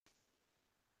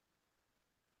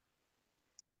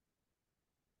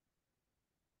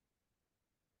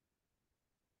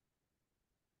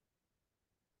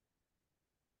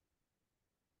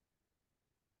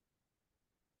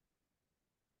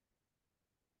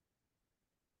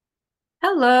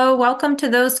Hello, welcome to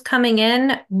those coming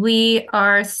in. We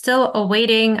are still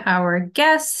awaiting our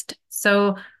guest,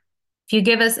 so if you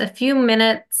give us a few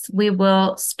minutes, we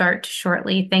will start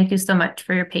shortly. Thank you so much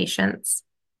for your patience.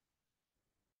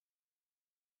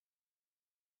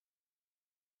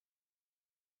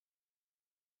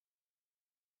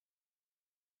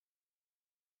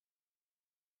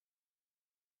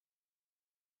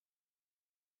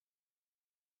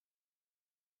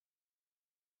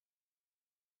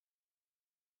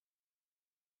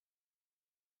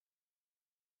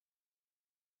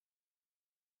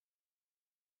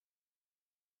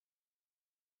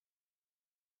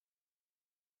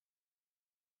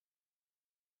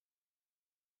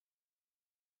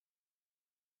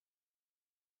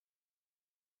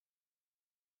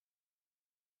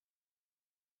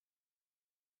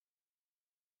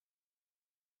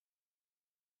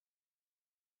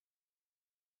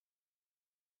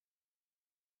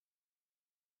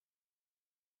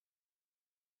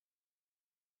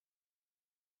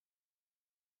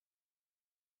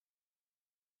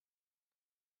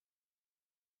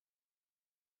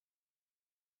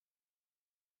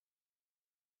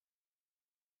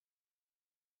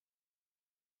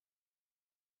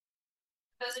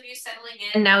 Those of you settling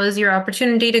in, now is your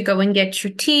opportunity to go and get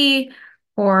your tea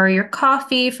or your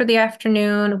coffee for the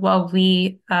afternoon while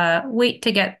we wait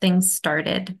to get things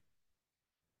started.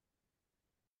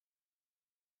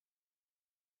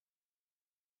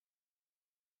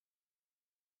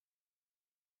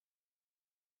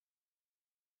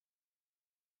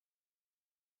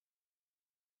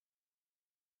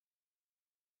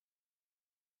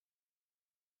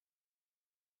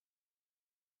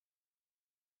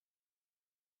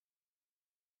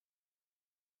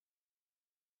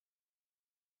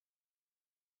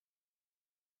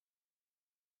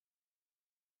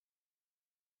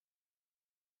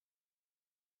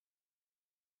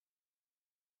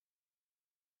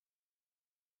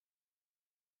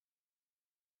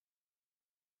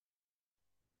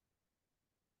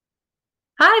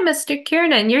 Hi, Mr.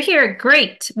 Kiernan. You're here.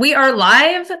 Great. We are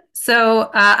live.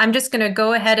 So I'm just going to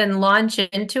go ahead and launch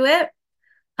into it.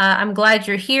 I'm glad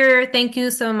you're here. Thank you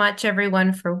so much,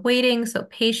 everyone, for waiting so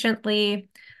patiently.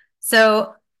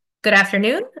 So, good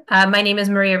afternoon. My name is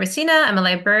Maria Racina. I'm a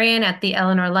librarian at the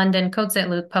Eleanor London Côte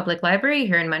Saint-Luc Public Library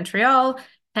here in Montreal,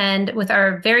 and with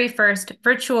our very first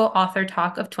virtual author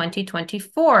talk of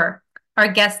 2024. Our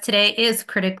guest today is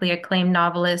critically acclaimed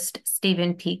novelist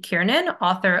Stephen P. Kiernan,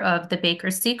 author of The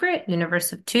Baker's Secret,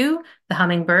 Universe of Two, The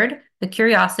Hummingbird, The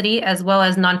Curiosity, as well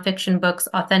as nonfiction books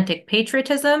Authentic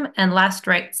Patriotism and Last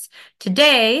Rites.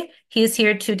 Today, he is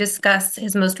here to discuss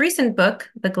his most recent book,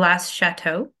 The Glass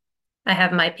Château. I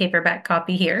have my paperback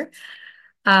copy here.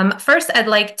 First, I'd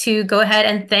like to go ahead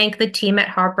and thank the team at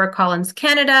HarperCollins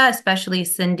Canada, especially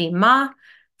Cindy Ma,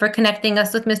 for connecting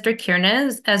us with Mr.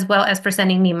 Kiernan, as well as for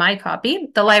sending me my copy.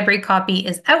 The library copy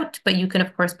is out, but you can,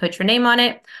 of course, put your name on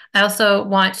it. I also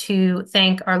want to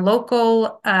thank our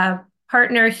local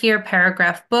partner here,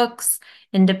 Paragraph Books,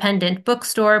 independent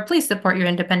bookstore. Please support your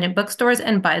independent bookstores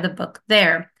and buy the book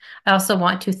there. I also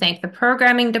want to thank the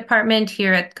programming department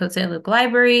here at Côte Saint-Luc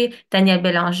Library, Danielle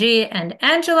Bélanger and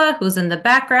Angela, who's in the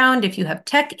background. If you have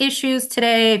tech issues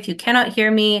today, if you cannot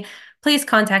hear me, please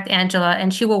contact Angela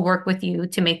and she will work with you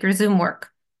to make your Zoom work.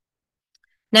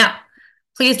 Now,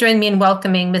 please join me in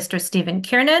welcoming Mr. Stephen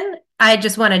Kiernan. I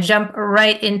just want to jump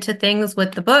right into things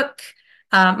with the book.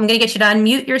 I'm going to get you to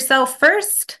unmute yourself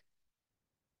first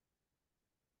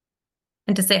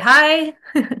and to say hi.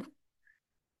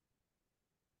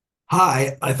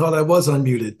 Hi, I thought I was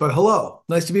unmuted, but hello.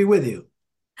 Nice to be with you.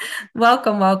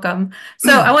 Welcome, welcome.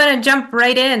 So I want to jump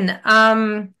right in.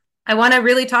 I want to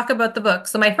really talk about the book.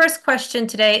 So my first question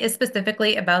today is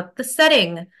specifically about the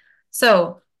setting.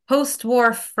 So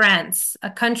post-war France,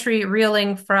 a country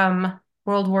reeling from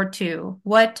World War II.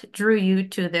 What drew you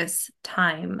to this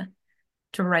time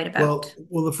to write about?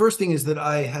 Well, the first thing is that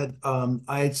I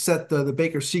had set the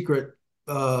Baker's Secret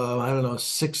I don't know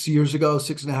 6 years ago,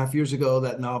 6.5 years ago.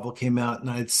 That novel came out, and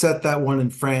I had set that one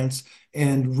in France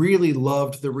and really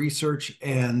loved the research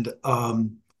and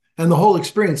the whole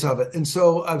experience of it. And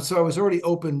so I was already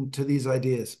open to these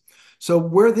ideas. So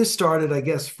where this started, I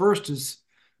guess, first is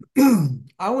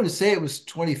I want to say it was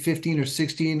 2015 or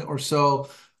 16 or so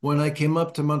when I came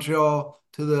up to Montreal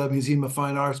to the Museum of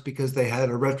Fine Arts because they had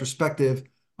a retrospective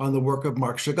on the work of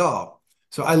Marc Chagall.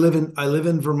 So I live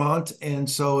in Vermont, and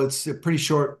so it's a pretty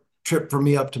short trip for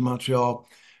me up to Montreal.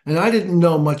 And I didn't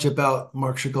know much about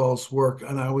Marc Chagall's work,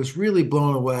 and I was really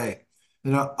blown away.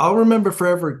 And I'll remember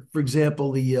forever, for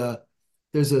example, there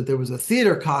was a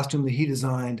theater costume that he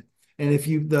designed, and if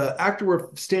you the actor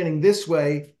were standing this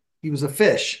way, he was a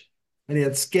fish. and he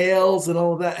had scales and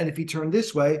all of that. And if he turned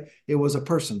this way, it was a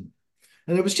person.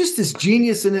 And there was just this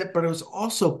genius in it, but it was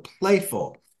also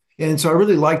playful. And so I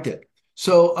really liked it.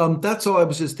 So that's all I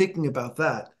was just thinking about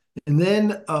that. And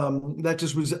then that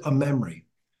just was a memory.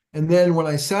 And then when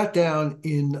I sat down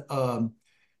in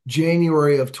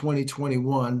January of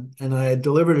 2021, and I had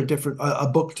delivered a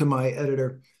book to my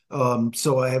editor.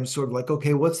 So I am sort of like,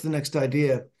 okay, what's the next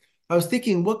idea? I was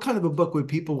thinking, what kind of a book would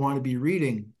people want to be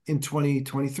reading in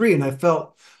 2023? And I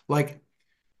felt like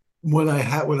when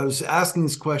I was asking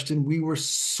this question, we were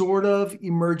sort of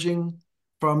emerging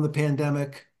from the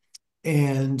pandemic,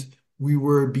 and we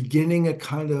were beginning a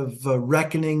kind of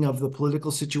reckoning of the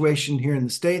political situation here in the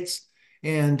States,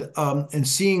 and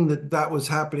seeing that that was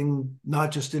happening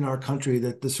not just in our country,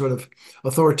 that the sort of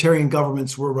authoritarian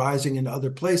governments were rising in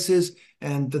other places,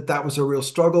 and that that was a real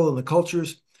struggle in the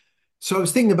cultures. So I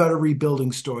was thinking about a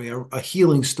rebuilding story, a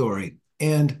healing story,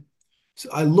 and so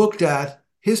I looked at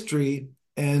history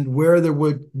and where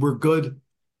were good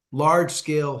large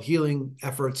scale healing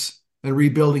efforts and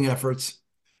rebuilding efforts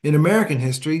in American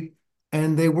history,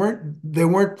 and they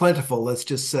weren't plentiful. Let's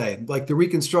just say, like the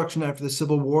Reconstruction after the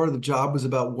Civil War, the job was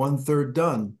about one third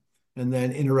done, and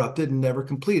then interrupted and never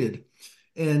completed.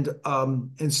 And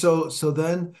so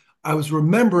then I was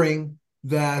remembering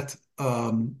that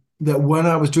when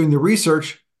I was doing the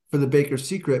research for the Baker's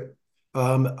Secret,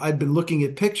 I'd been looking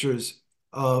at pictures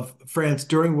of France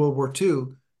during World War II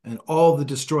and all the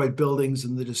destroyed buildings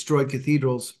and the destroyed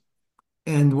cathedrals.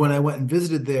 And when I went and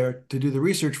visited there to do the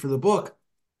research for the book,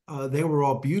 they were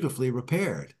all beautifully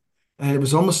repaired. And it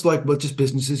was almost like, well, just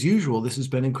business as usual. This has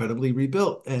been incredibly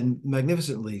rebuilt and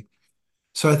magnificently.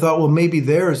 So I thought, well, maybe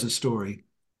there is a story.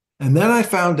 And then I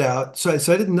found out, so I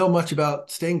didn't know much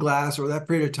about stained glass or that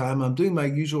period of time. I'm doing my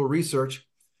usual research,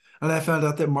 and I found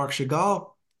out that Marc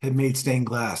Chagall had made stained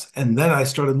glass. And then I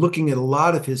started looking at a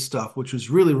lot of his stuff, which was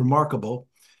really remarkable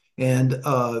and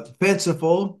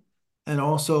fanciful and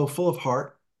also full of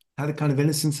heart, had a kind of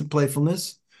innocence and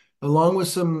playfulness, along with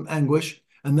some anguish.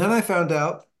 And then I found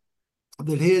out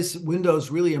that his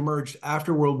windows really emerged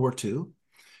after World War II.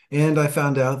 And I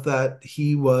found out that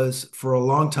he was, for a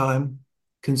long time,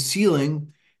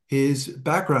 concealing his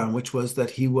background, which was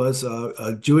that he was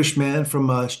a Jewish man from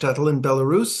Château in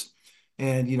Belarus.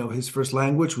 And, his first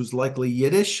language was likely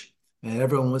Yiddish, and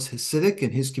everyone was Hasidic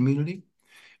in his community.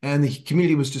 And the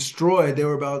community was destroyed. There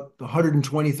were about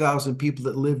 120,000 people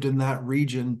that lived in that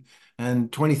region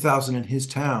and 20,000 in his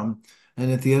town.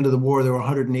 And at the end of the war, there were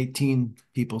 118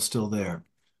 people still there.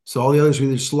 So all the others were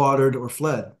either slaughtered or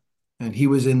fled. And he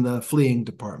was in the fleeing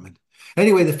department.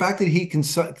 Anyway, the fact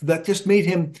that that just made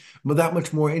him that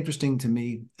much more interesting to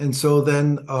me.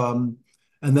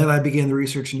 And then I began the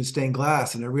research into stained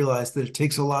glass, and I realized that it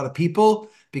takes a lot of people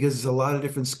because it's a lot of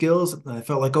different skills. And I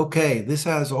felt like, okay, this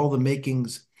has all the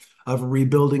makings of a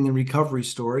rebuilding and recovery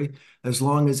story, as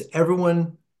long as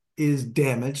everyone is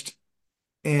damaged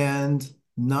and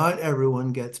not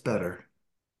everyone gets better,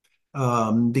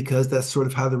 because that's sort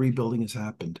of how the rebuilding has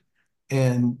happened.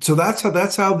 And so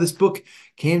that's how this book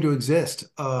came to exist.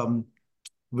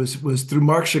 Was through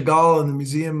Marc Chagall and the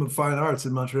Museum of Fine Arts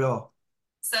in Montreal.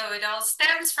 So it all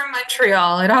stems from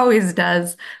Montreal. It always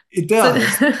does. It So,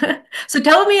 does. so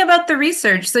tell me about the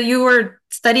research. So you were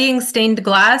studying stained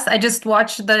glass. I just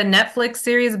watched the Netflix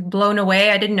series Blown Away.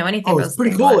 I didn't know anything Oh, it's about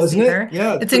pretty stained cool, glass isn't it? either.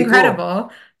 Yeah, it's It's pretty cool.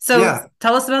 incredible. So Yeah.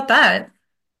 tell us about that.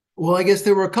 Well, I guess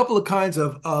there were a couple of kinds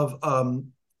of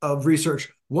research.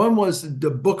 One was the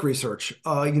book research,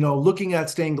 looking at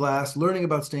stained glass, learning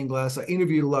about stained glass. I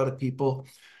interviewed a lot of people.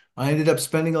 I ended up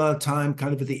spending a lot of time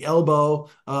kind of at the elbow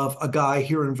of a guy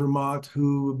here in Vermont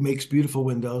who makes beautiful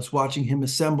windows, watching him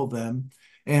assemble them.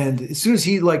 And as soon as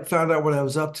he like found out what I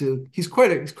was up to, he's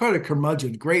quite a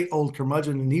curmudgeon, great old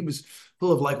curmudgeon, and he was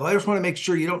full of like, well, I just want to make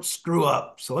sure you don't screw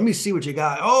up. So let me see what you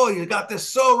got. Oh, you got this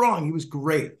so wrong. He was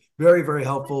great, very, very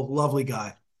helpful, lovely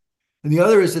guy. And the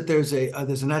other is that there's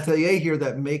an atelier here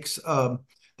that makes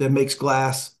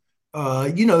glass.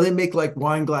 They make like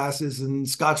wine glasses and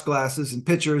Scotch glasses and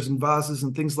pitchers and vases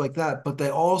and things like that. But they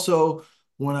also,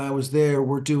 when I was there,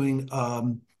 were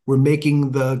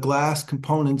making the glass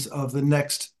components of the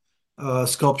next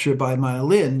sculpture by Maya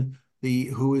Lin,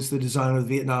 who is the designer of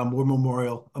the Vietnam War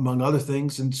Memorial, among other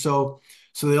things. And so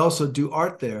they also do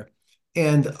art there,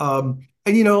 and I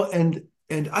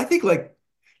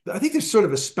think there's sort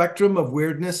of a spectrum of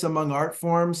weirdness among art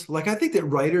forms. Like I think that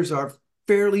writers are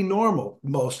fairly normal,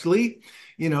 mostly,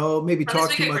 maybe At least talk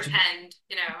we too can much. pretend,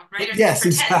 writers can Yes,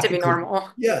 pretend to be exactly. normal.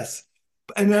 Yes.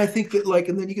 And then I think that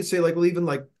and then you could say like, well, even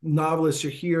like novelists are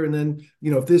here, and then,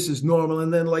 if this is normal,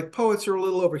 and then like poets are a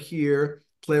little over here,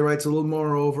 playwrights a little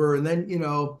more over, and then,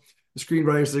 the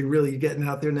screenwriters that are really getting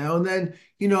out there now. And then,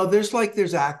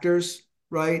 there's actors,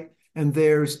 right? And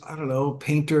there's, I don't know,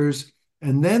 painters.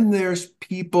 And then there's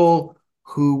people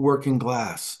who work in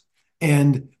glass.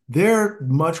 And they're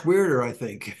much weirder, I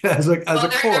think, as Well, a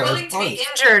they're core, as willing to be artists.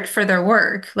 injured for their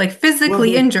work, like Well,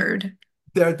 physically injured.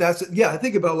 that's yeah. I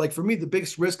think about, like, for me, the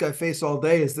biggest risk I face all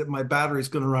day is that my battery's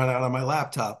going to run out on my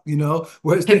laptop.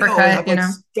 Whereas they Paper all cut, have like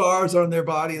scars on their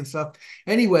body and stuff.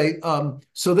 Anyway,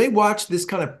 so they watched this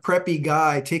kind of preppy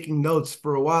guy taking notes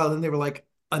for a while, and they were like,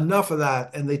 enough of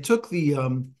that, and they took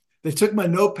my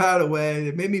notepad away.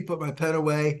 They made me put my pen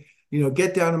away.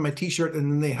 Get down in my t-shirt, and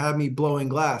then they had me blowing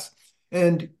glass.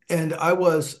 And I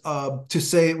was, to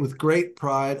say it with great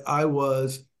pride, I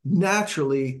was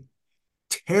naturally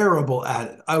terrible at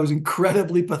it. I was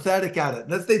incredibly pathetic at it.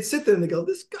 And they'd sit there and they go,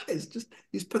 "This guy is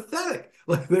he's pathetic."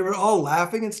 Like, they were all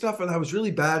laughing and stuff, and I was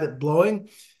really bad at blowing.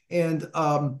 And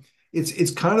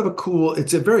it's kind of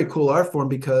it's a very cool art form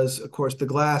because, of course, the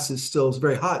glass is still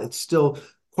very hot. It's still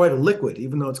quite a liquid,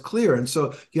 even though it's clear. And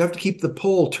so you have to keep the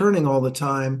pole turning all the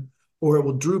time, or it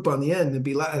will droop on the end and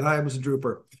be. And I was a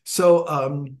drooper. So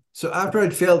after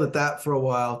I'd failed at that for a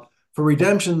while, for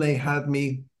redemption, they had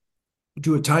me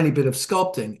do a tiny bit of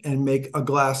sculpting and make a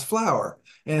glass flower.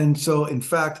 And so, in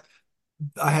fact,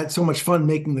 I had so much fun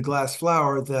making the glass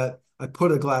flower that I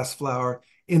put a glass flower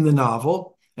in the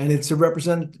novel. And it's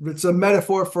a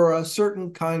metaphor for a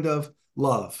certain kind of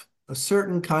love, a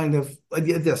certain kind of,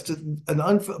 yes,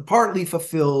 partly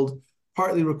fulfilled,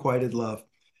 partly requited love.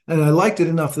 And I liked it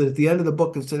enough that at the end of the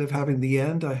book, instead of having the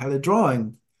end, I had a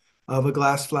drawing of a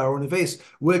glass flower in a vase,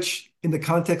 which, in the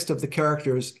context of the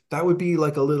characters, that would be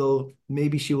like a little,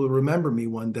 maybe she will remember me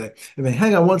one day. I mean,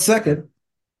 hang on one second.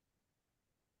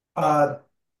 Uh,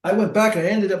 I went back and I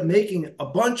ended up making a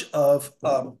bunch of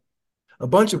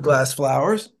glass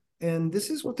flowers, and this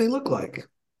is what they look like.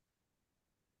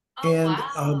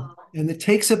 Oh, And it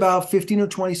takes about 15 or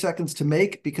 20 seconds to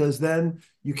make, because then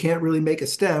you can't really make a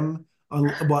stem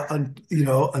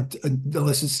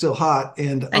unless it's still hot.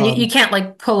 And and you can't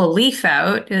like pull a leaf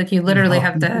out. Like you literally no,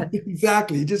 have to.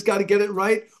 exactly. You just got to get it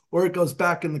right, or it goes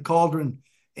back in the cauldron.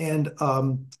 And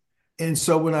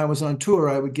so when I was on tour,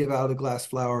 I would give out a glass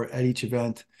flower at each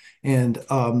event. And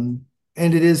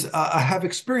it is, I have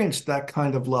experienced that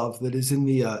kind of love that is in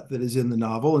the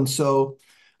novel. And so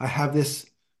I have this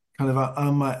kind of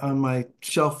on my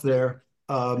shelf there.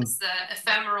 It's the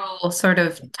ephemeral sort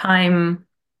of time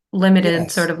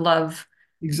limited sort Yes. of love.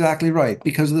 Exactly right.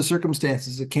 Because of the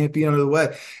circumstances, it can't be under the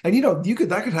way. And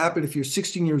that could happen if you're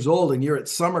 16 years old and you're at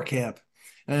summer camp,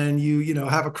 and you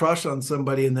have a crush on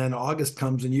somebody, and then August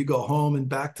comes and you go home and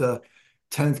back to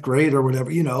 10th grade or whatever,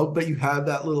 but you have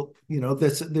that little,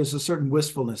 there's a certain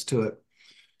wistfulness to it.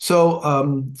 So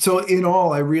in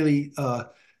all, I really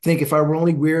think if I were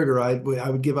only weirder, I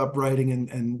would give up writing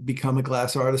and become a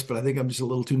glass artist, but I think I'm just a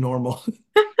little too normal.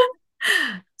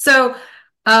 So,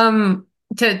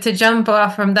 to jump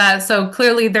off from that, so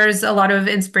clearly there's a lot of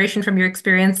inspiration from your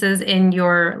experiences in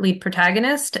your lead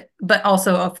protagonist, but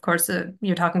also, of course,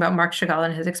 you're talking about Marc Chagall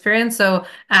and his experience. So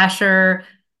Asher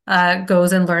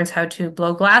goes and learns how to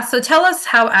blow glass. So tell us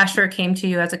how Asher came to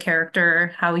you as a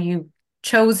character, how you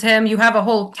chose him. You have a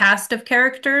whole cast of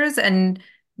characters, and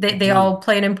I they all do.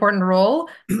 play an important role.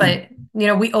 But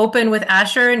we open with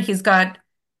Asher, and he's got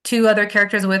two other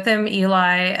characters with him,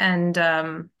 Eli and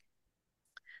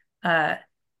uh,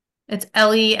 it's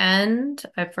Ellie and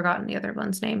I've forgotten the other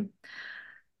one's name.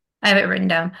 I have it written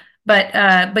down.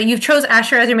 But you've chose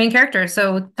Asher as your main character.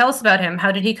 So tell us about him.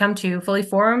 How did he come to you? Fully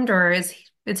formed, or is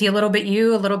he a little bit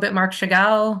you, a little bit Marc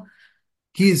Chagall?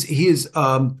 He is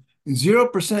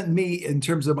 0% me in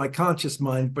terms of my conscious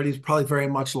mind, but he's probably very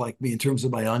much like me in terms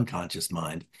of my unconscious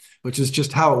mind, which is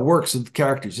just how it works with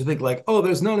characters. You think like, oh,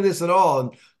 there's none of this at all.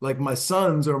 And like my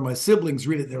sons or my siblings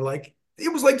read it, they're like,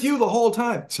 it was like you the whole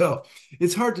time. So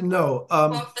it's hard to know.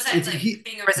 Well, besides It's like he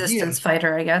being a he resistance has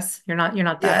fighter, I guess. You're not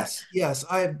that. yes.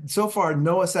 I have so far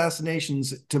no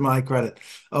assassinations to my credit,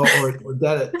 or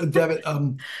debit.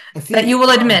 I That you think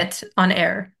will admit on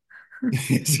air.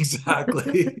 yes,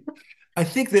 exactly. I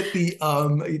think that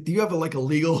do you have like a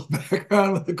legal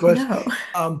background with the question?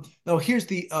 No. No, here's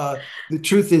the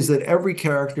truth is that every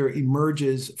character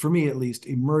emerges, for me at least,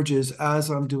 emerges as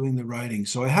I'm doing the writing.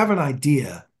 So I have an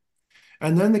idea,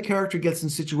 and then the character gets in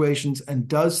situations and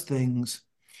does things,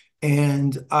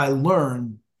 and I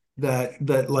learn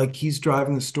that like he's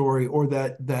driving the story, or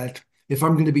that if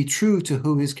I'm going to be true to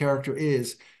who his character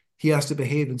is, he has to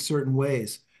behave in certain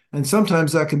ways, and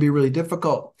sometimes that can be really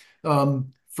difficult.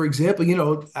 For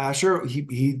example, Asher,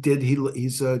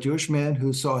 he's a Jewish man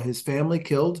who saw his family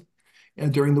killed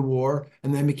during the war,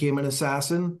 and then became an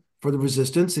assassin for the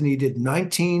resistance, and he did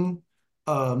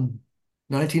um,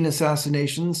 19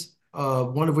 assassinations,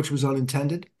 one of which was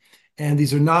unintended. And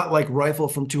these are not like rifle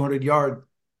from 200-yard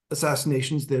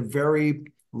assassinations. They're very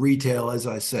retail, as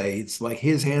I say. It's like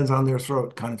his hands on their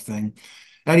throat kind of thing.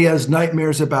 And he has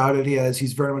nightmares about it.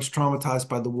 He's very much traumatized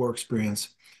by the war experience.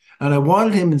 And I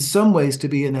wanted him in some ways to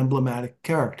be an emblematic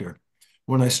character.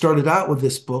 When I started out with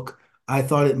this book, I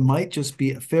thought it might just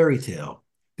be a fairy tale.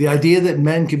 The idea that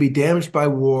men could be damaged by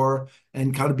war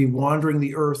and kind of be wandering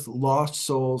the earth, lost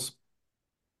souls,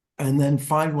 and then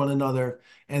find one another,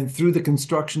 and through the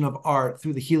construction of art,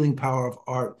 through the healing power of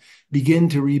art, begin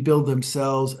to rebuild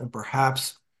themselves and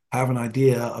perhaps have an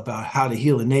idea about how to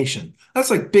heal a nation. That's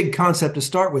like big concept to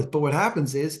start with. But what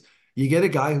happens is you get a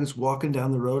guy who's walking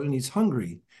down the road and he's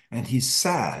hungry and he's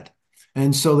sad.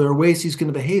 And so there are ways he's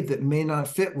going to behave that may not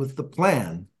fit with the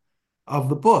plan of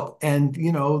the book. And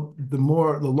the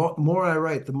more I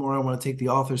write, the more I want to take the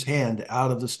author's hand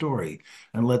out of the story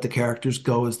and let the characters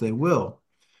go as they will.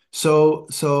 So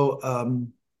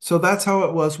that's how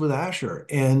it was with Asher.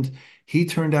 And he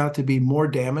turned out to be more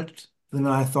damaged than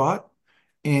I thought.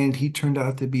 And he turned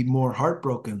out to be more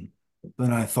heartbroken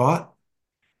than I thought.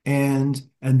 And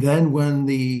then when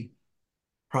the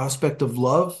prospect of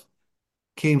love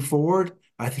came forward,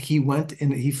 I think he went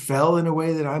and he fell in a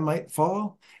way that I might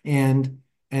fall. And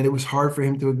it was hard for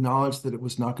him to acknowledge that it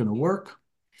was not going to work.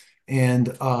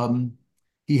 And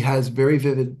he has very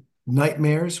vivid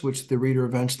nightmares, which the reader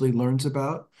eventually learns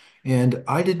about. And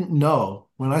I didn't know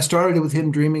when I started with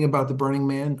him dreaming about the Burning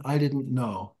Man, I didn't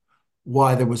know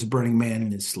why there was a burning man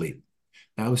in his sleep.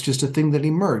 That was just a thing that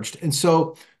emerged. And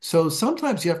so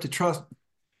sometimes you have to trust.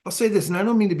 I'll say this, and I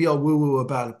don't mean to be all woo-woo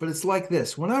about it, but it's like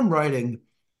this. When I'm writing,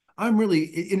 I'm really,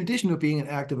 in addition to it being an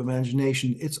act of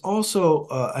imagination, it's also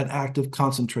an act of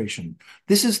concentration.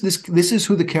 This is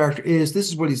who the character is. This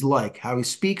is what he's like, how he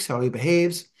speaks, how he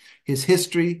behaves, his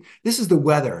history. This is the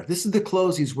weather. This is the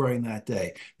clothes he's wearing that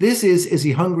day. This is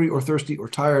he hungry or thirsty or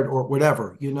tired or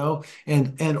whatever,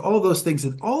 and all those things.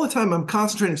 And all the time I'm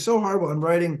concentrating so hard while I'm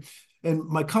writing, and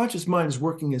my conscious mind is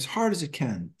working as hard as it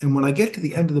can. And when I get to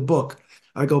the end of the book,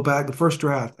 I go back, the first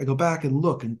draft, I go back and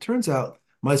look, and it turns out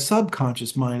my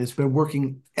subconscious mind has been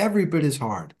working every bit as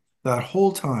hard that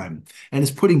whole time and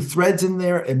is putting threads in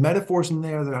there and metaphors in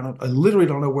there that I literally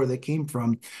don't know where they came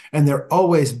from. And they're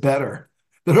always better.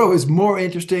 They're always more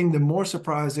interesting, they're more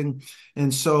surprising.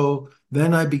 And so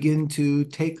then I begin to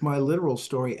take my literal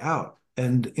story out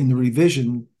and in the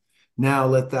revision, now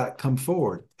let that come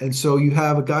forward. And so you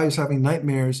have a guy who's having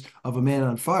nightmares of a man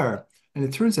on fire. And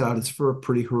it turns out it's for a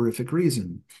pretty horrific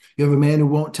reason. You have a man who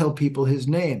won't tell people his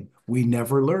name. We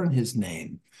never learn his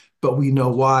name, but we know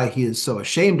why he is so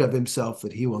ashamed of himself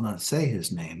that he will not say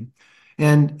his name.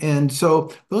 And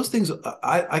so those things,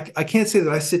 I can't say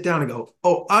that I sit down and go,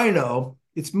 oh, I know.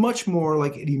 It's much more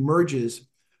like it emerges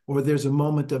or there's a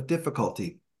moment of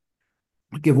difficulty.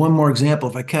 I'll give one more example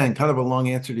if I can, kind of a long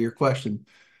answer to your question.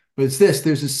 But it's this,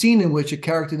 there's a scene in which a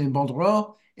character named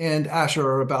Bondurant and Asher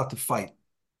are about to fight.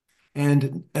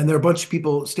 And there are a bunch of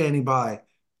people standing by,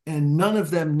 and none of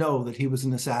them know that he was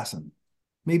an assassin.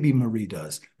 Maybe Marie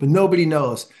does, but nobody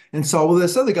knows. And so, well,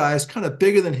 this other guy is kind of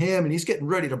bigger than him, and he's getting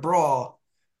ready to brawl.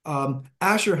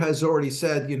 Asher has already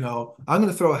said, I'm going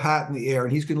to throw a hat in the air,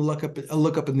 and he's going to look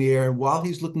up in the air. And while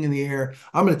he's looking in the air,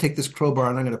 I'm going to take this crowbar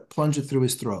and I'm going to plunge it through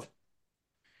his throat.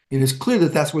 It is clear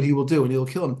that that's what he will do, and he'll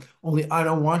kill him. Only I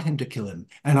don't want him to kill him,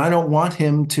 and I don't want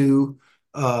him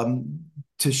um,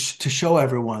 to show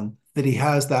everyone that he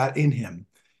has that in him.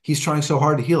 He's trying so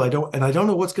hard to heal. I don't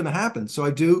know what's going to happen. So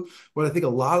I do what I think a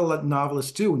lot of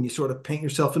novelists do when you sort of paint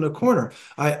yourself in a corner.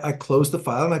 I close the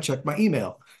file and I check my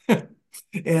email.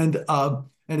 And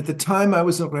at the time I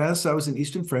was in France, I was in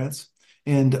Eastern France,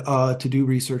 and to do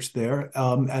research there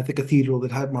at the cathedral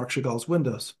that had Marc Chagall's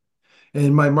windows.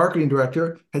 And my marketing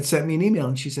director had sent me an email,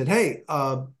 and she said, "Hey,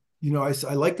 I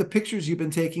like the pictures you've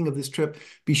been taking of this trip.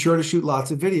 Be sure to shoot lots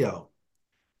of video."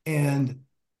 And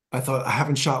I thought, I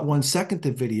haven't shot 1 second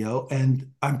of video,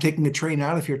 and I'm taking a train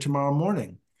out of here tomorrow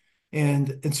morning.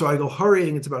 And so I go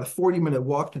hurrying. It's about a 40-minute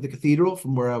walk to the cathedral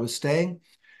from where I was staying,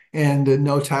 and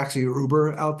no taxi or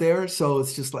Uber out there. So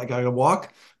it's just like I gotta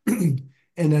walk. And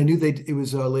I knew it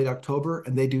was late October,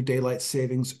 and they do daylight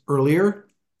savings earlier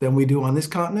than we do on this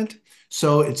continent.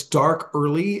 So it's dark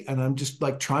early, and I'm just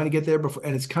like trying to get there before,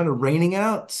 and it's kind of raining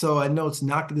out. So I know there's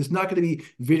not going to be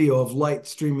video of light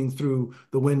streaming through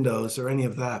the windows or any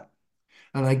of that.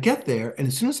 And I get there, and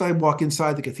as soon as I walk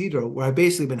inside the cathedral, where I've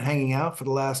basically been hanging out for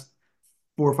the last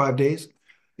 4 or 5 days,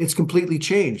 it's completely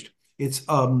changed. It's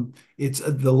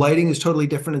the lighting is totally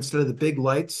different. Instead of the big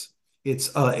lights, what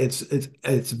you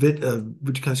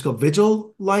kind of call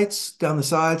vigil lights down the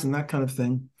sides and that kind of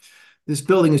thing. This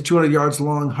building is 200 yards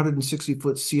long,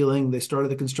 160-foot ceiling. They started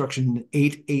the construction in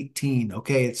 818.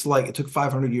 Okay, it's like it took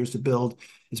 500 years to build.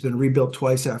 It's been rebuilt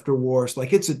twice after war. It's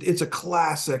like it's a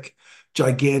classic,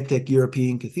 gigantic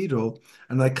European cathedral.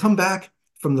 And I come back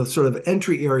from the sort of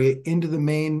entry area into the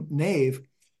main nave,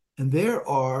 and there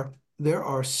are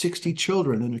 60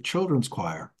 children in a children's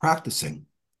choir practicing.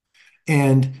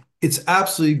 And it's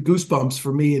absolutely goosebumps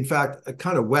for me. In fact, I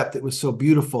kind of wept. It was so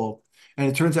beautiful. And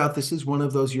it turns out this is one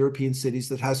of those European cities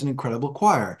that has an incredible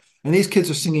choir. And these kids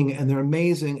are singing and they're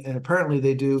amazing. And apparently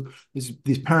they do,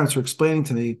 these parents are explaining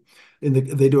to me,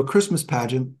 they do a Christmas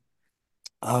pageant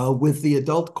with the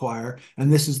adult choir,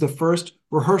 and this is the first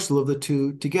rehearsal of the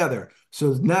two together.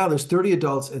 So now there's 30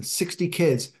 adults and 60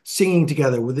 kids singing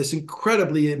together with this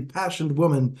incredibly impassioned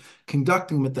woman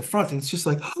conducting them at the front. And it's just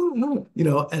like,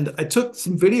 and I took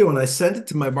some video and I sent it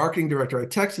to my marketing director. I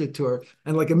texted it to her,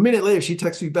 and like a minute later, she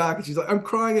texted me back and she's like, I'm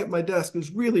crying at my desk. It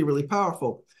was really, really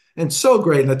powerful and so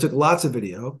great. And I took lots of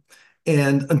video.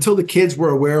 And until the kids were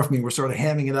aware of me, we're sort of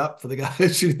hamming it up for the guy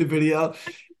shooting the video.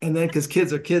 And then, because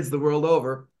kids are kids the world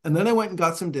over. And then I went and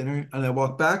got some dinner and I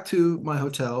walked back to my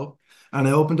hotel and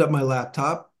I opened up my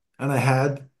laptop and I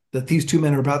had that these two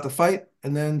men are about to fight.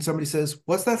 And then somebody says,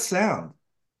 what's that sound?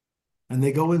 And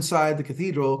they go inside the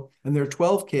cathedral and there are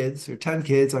 12 kids or 10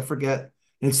 kids, I forget.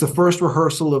 And it's the first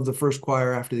rehearsal of the first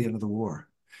choir after the end of the war.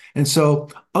 And so,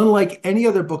 unlike any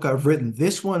other book I've written,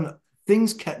 this one,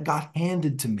 things got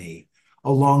handed to me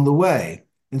along the way.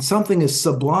 And something as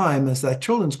sublime as that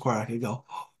children's choir, I could go,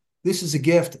 oh, this is a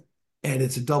gift, and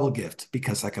it's a double gift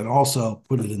because I can also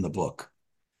put it in the book.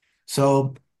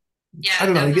 So I Yeah,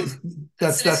 don't know. I no. guess As that's soon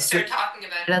as you that's start talking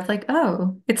about it, that's like,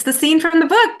 oh, it's the scene from the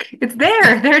book. It's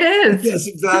there. There it is. yes,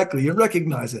 exactly. You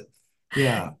recognize it.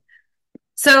 Yeah.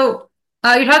 So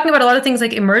you're talking about a lot of things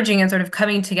like emerging and sort of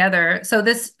coming together. So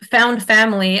this found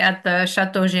family at the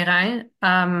Château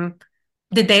Gérin,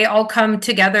 did they all come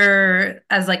together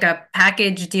as like a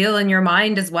package deal in your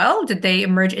mind as well? Did they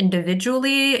emerge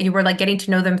individually? You were like getting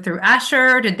to know them through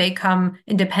Asher? Did they come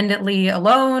independently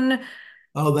alone?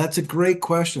 Oh, that's a great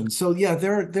question. So yeah, I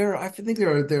think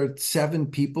there are 7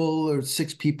 people or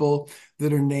 6 people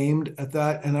that are named at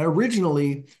that. And I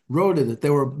originally wrote it that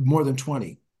there were more than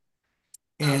 20.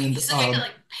 Oh, And so you had to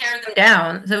like pare them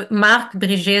down. So Marc,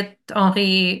 Brigitte,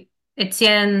 Henri,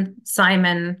 Etienne,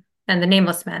 Simon, and the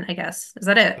nameless man, I guess. Is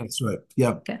that it? that's right. Yeah,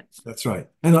 Okay. that's right.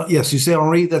 And yes, you say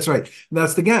Henri, that's right. And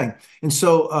that's the gang. And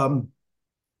so and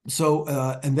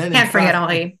then in Can't forget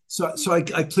fact Henri.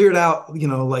 I cleared out,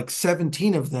 like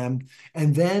 17 of them,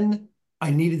 and then I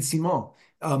needed Simon,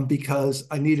 because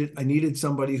I needed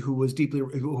somebody who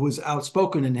was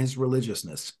outspoken in his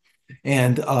religiousness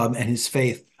and his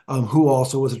faith, who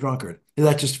also was a drunkard. And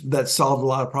that solved a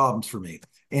lot of problems for me.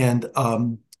 And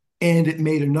it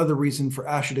made another reason for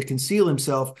Asher to conceal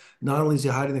himself. Not only is he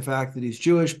hiding the fact that he's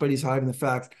Jewish, but he's hiding the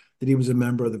fact that he was a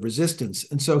member of the resistance.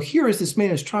 And so here is this man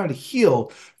is trying to heal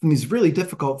from these really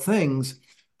difficult things,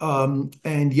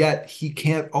 and yet he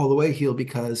can't all the way heal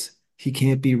because he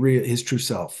can't be his true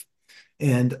self.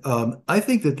 And I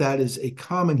think that is a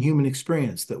common human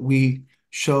experience, that we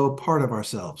show part of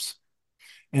ourselves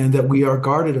and that we are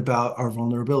guarded about our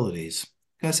vulnerabilities.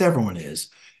 Yes, everyone is.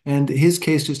 And his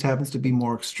case just happens to be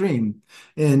more extreme.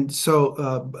 And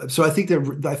so I think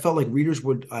that I felt like readers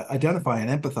would identify and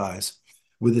empathize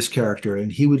with this character,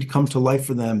 and he would come to life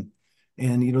for them.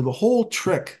 And the whole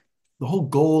trick, the whole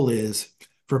goal is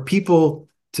for people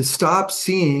to stop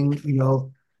seeing,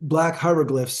 black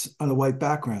hieroglyphs on a white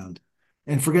background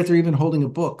and forget they're even holding a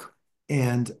book,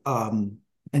 and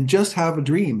and just have a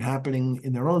dream happening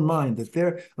in their own mind, that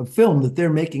they're a film that they're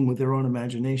making with their own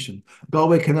imagination.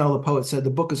 Galway Kinnell, the poet, said the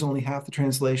book is only half the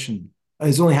translation,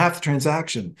 is only half the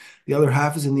transaction. The other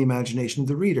half is in the imagination of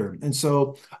the reader. And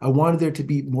so I wanted there to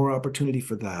be more opportunity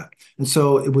for that. And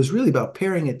so it was really about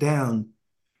paring it down.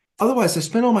 Otherwise, I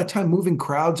spent all my time moving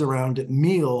crowds around at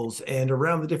meals and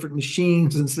around the different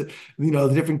machines and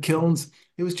the different kilns.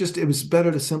 It was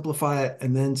better to simplify it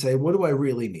and then say, what do I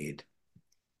really need?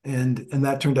 And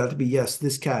that turned out to be, yes,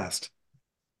 this cast.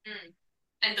 Mm.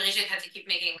 And Brigitte had to keep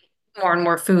making more and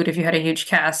more food if you had a huge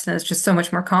cast, and it's just so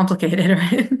much more complicated,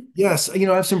 right? Yes, I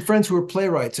have some friends who are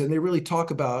playwrights, and they really talk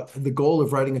about the goal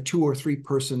of writing a 2 or 3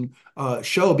 person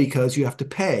show, because you have to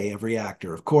pay every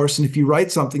actor, of course. And if you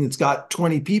write something that's got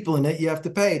 20 people in it, you have to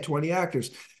pay 20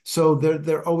 actors. So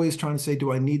they're always trying to say,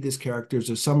 do I need this character? Is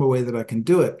there some way that I can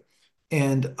do it?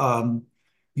 And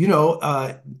you know,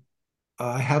 uh,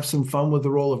 I have some fun with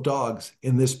the role of dogs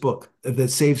in this book that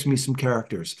saves me some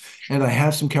characters. And I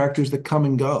have some characters that come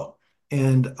and go.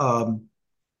 And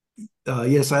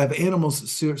yes, I have animals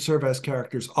that serve as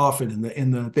characters often.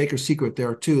 In the Baker's Secret, there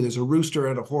are two. There's a rooster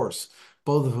and a horse,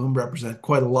 both of whom represent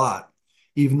quite a lot,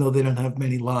 even though they don't have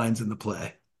many lines in the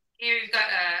play. Here you've got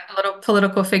a little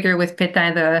political figure with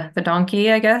Pétain the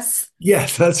donkey, I guess.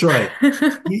 Yes, that's right.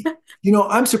 You,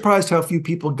 I'm surprised how few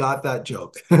people got that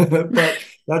joke, but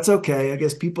that's okay. I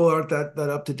guess people aren't that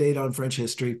up to date on French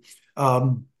history.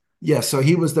 Um, yeah, so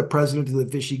he was the president of the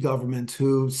Vichy government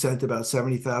who sent about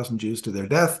 70,000 Jews to their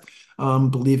death,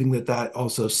 believing that that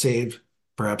also saved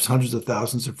perhaps hundreds of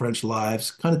thousands of French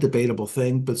lives. Kind of debatable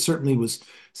thing, but certainly was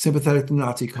sympathetic to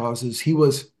Nazi causes. He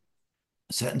was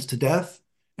sentenced to death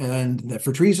and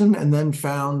for treason, and then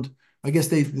found, I guess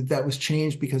that was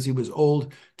changed because he was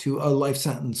old, to a life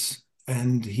sentence,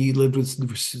 and he lived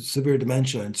with severe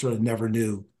dementia and sort of never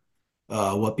knew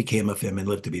what became of him and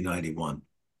lived to be 91.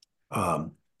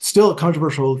 Still a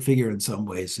controversial figure in some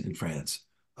ways in France.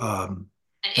 And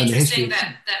And the history interesting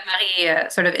of, that Marie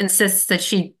sort of insists that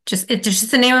it's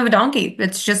just the name of a donkey.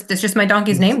 It's just my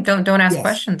donkey's yes, name. Don't ask yes.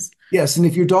 questions. Yes, and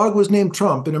if your dog was named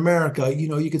Trump in America,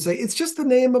 you could say it's just the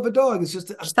name of a dog. It's just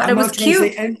Just thought I'm it was not trying to say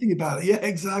cute, anything about it. Yeah,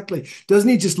 exactly. Doesn't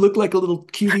he just look like a little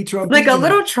cutie like Trumpy? a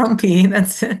little Trumpy.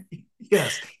 That's it.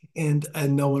 Yes, and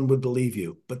no one would believe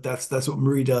you, but that's what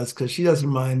Marie does because she doesn't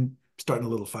mind starting a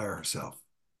little fire herself.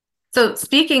 So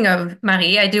speaking of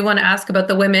Marie, I do want to ask about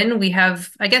the women. We have,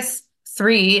 I guess,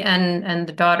 three and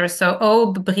the daughters. So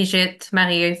Aube, Brigitte,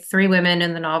 Marie, three women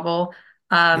in the novel,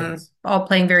 Yes. all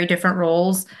playing very different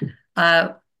roles. Uh,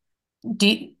 do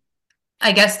you-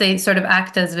 I guess they sort of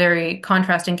act as very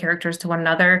contrasting characters to one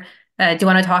another. Do you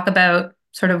want to talk about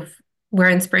sort of where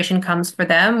inspiration comes for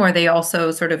them, or they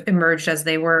also sort of emerged as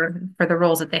they were for the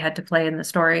roles that they had to play in the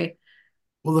story?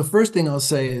 Well, the first thing I'll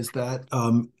say is that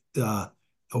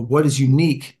what is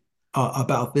unique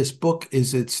about this book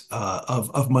is it's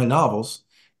of my novels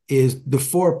is the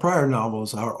four prior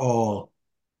novels are all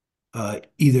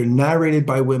either narrated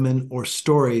by women or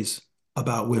stories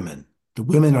about women. The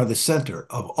women are the center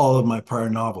of all of my prior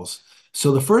novels.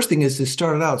 So the first thing is they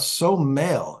started out so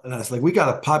male, and I was like, we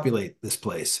got to populate this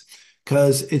place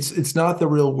because it's not the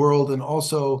real world, and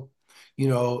also,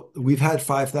 we've had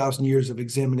 5,000 years of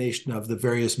examination of the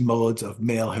various modes of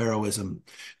male heroism.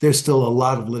 There's still a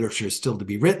lot of literature still to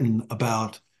be written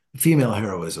about female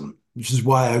heroism, which is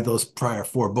why those prior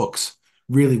four books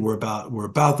really were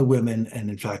about the women and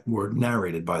in fact were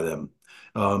narrated by them.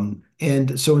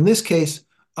 And so in this case,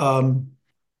 um,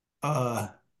 uh,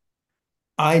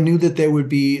 I knew that there would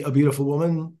be a beautiful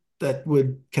woman that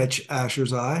would catch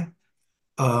Asher's eye.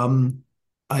 Um,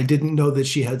 I didn't know that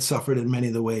she had suffered in many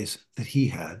of the ways that he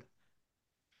had.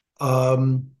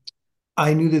 Um,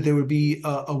 I knew that there would be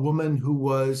a woman who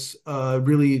was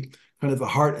really kind of the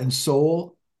heart and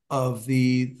soul of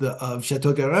the of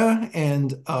Chateau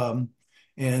and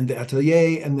the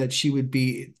Atelier, and that she would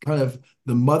be kind of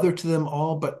the mother to them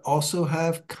all, but also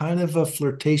have kind of a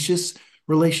flirtatious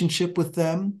relationship with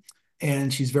them.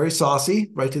 And she's very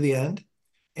saucy right to the end.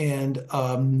 And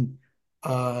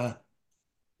uh,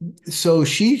 so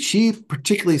she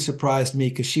particularly surprised me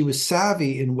because she was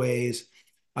savvy in ways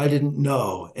I didn't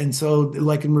know. And so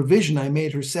like in revision, I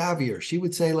made her savvier. She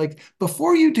would say, like,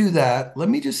 before you do that, let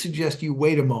me just suggest you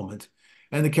wait a moment.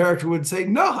 And the character would say,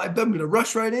 no, I'm going to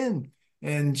rush right in.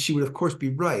 And she would, of course, be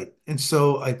right. And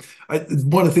so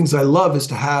one of the things I love is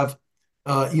to have,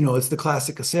 it's the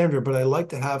classic Cassandra, but I like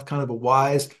to have kind of a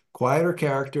wise, quieter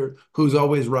character who's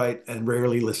always right and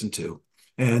rarely listened to.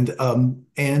 And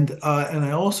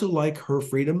I also like her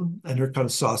freedom and her kind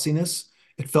of sauciness.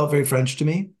 It felt very French to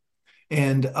me.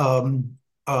 And uh,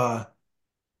 I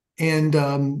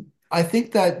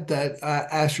think that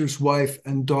Asher's wife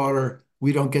and daughter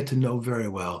we don't get to know very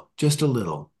well, just a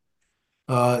little,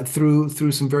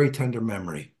 through some very tender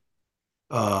memory.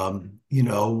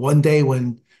 One day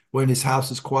when his house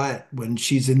is quiet, when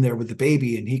she's in there with the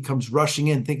baby, and he comes rushing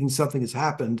in thinking something has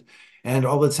happened, and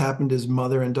all that's happened is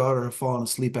mother and daughter have fallen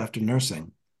asleep after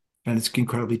nursing, and it's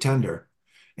incredibly tender.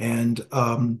 And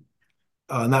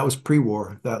that was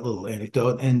pre-war, that little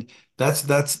anecdote, and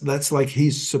that's like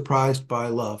he's surprised by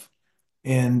love,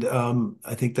 and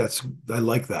I think I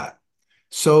like that.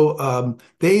 So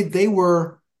they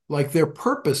were like their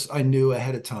purpose I knew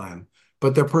ahead of time,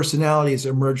 but their personalities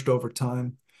emerged over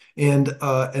time. And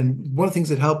one of the things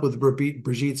that helped with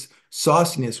Brigitte's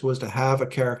sauciness was to have a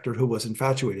character who was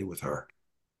infatuated with her.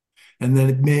 And then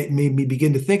it made me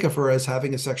begin to think of her as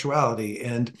having a sexuality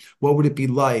and what would it be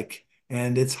like?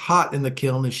 And it's hot in the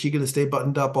kiln. Is she going to stay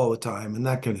buttoned up all the time? And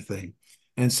that kind of thing.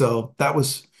 And so that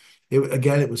was it.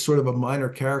 Again, it was sort of a minor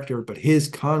character, but his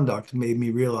conduct made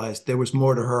me realize there was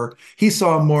more to her. He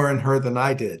saw more in her than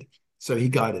I did. So he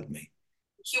guided me.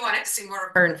 He wanted to see more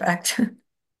of her, in fact.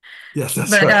 Yes,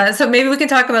 that's But right. so maybe we can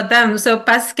talk about them. So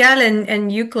Pascal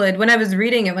and Euclid, when I was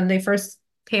reading it, when they first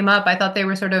came up, I thought they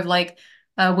were sort of like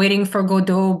waiting for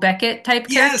Godot, Beckett type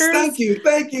Yes, thank characters. you,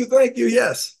 thank you, thank you.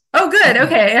 Yes. Oh, good.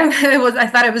 Okay. I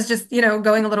thought it was just,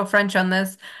 going a little French on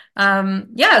this.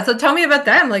 Yeah, so tell me about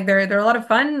them. Like they're a lot of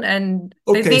fun and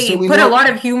they, Okay, so they we put a know. lot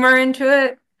of humor into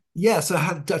it. Yes, I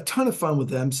had a ton of fun with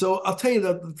them. So I'll tell you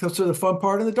the fun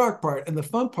part and the dark part. And the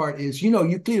fun part is,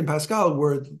 Euclid and Pascal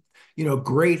were,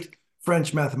 great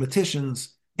French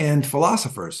mathematicians and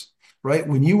philosophers, right?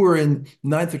 When you were in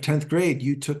ninth or 10th grade,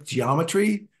 you took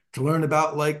geometry to learn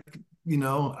about like, I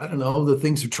don't know, the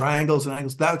things of triangles and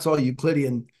angles. That's all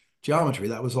Euclidean geometry.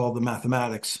 That was all the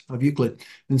mathematics of Euclid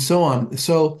and so on.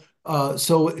 So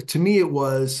to me, it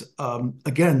was,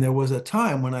 again, there was a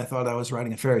time when I thought I was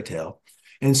writing a fairy tale.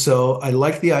 And so I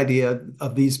like the idea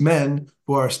of these men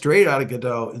who are straight out of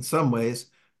Godot in some ways,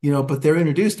 but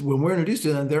when we're introduced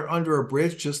to them, they're under a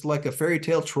bridge just like a fairy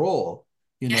tale troll,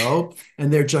 and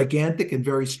they're gigantic and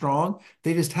very strong.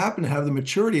 They just happen to have the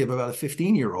maturity of about a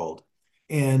 15-year-old.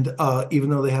 And even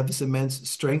though they have this immense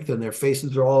strength and their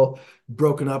faces are all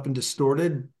broken up and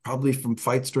distorted, probably from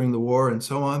fights during the war and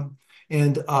so on.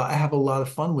 And I have a lot of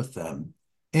fun with them.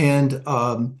 And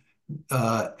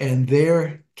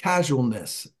their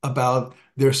casualness about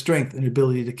their strength and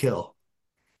ability to kill.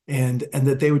 And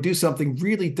that they would do something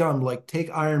really dumb, like take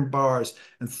iron bars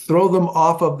and throw them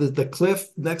off of the cliff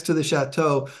next to the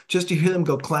chateau, just to hear them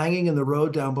go clanging in the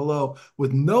road down below,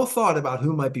 with no thought about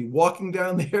who might be walking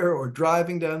down there or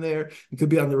driving down there and could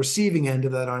be on the receiving end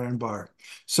of that iron bar.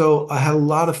 So I had a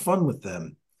lot of fun with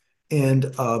them. And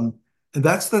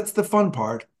that's the fun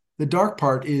part. The dark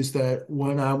part is that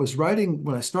when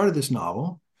I started this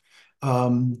novel,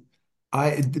 um,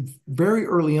 I very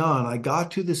early on, I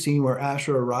got to the scene where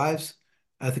Asher arrives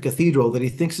at the cathedral that he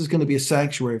thinks is going to be a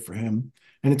sanctuary for him,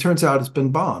 and it turns out it's been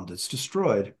bombed, it's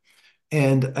destroyed,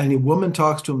 and a woman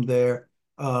talks to him there,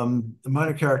 a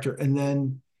minor character, and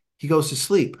then he goes to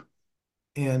sleep.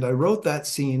 And I wrote that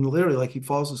scene literally like he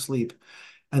falls asleep,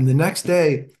 and the next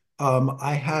day,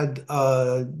 I had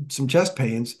some chest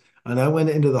pains, and I went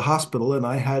into the hospital and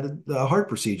I had a heart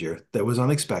procedure that was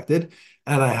unexpected,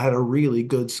 and I had a really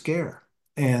good scare.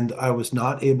 And I was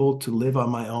not able to live on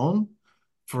my own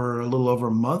for a little over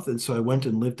a month. And so I went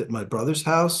and lived at my brother's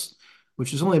house,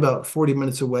 which is only about 40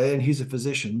 minutes away, and he's a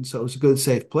physician, so it was a good,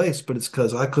 safe place, but it's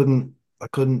because I couldn't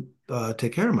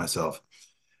take care of myself.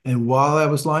 And while I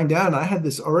was lying down, I had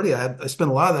this already. I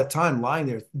spent a lot of that time lying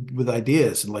there with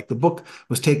ideas, and like the book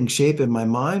was taking shape in my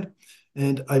mind.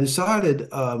 And I decided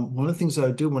one of the things I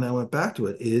would do when I went back to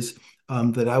it is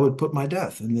that I would put my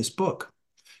death in this book.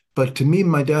 But to me,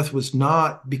 my death was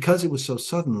not because it was so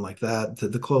sudden like that,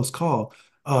 the close call.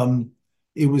 Um,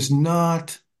 it was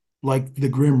not like the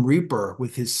Grim Reaper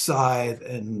with his scythe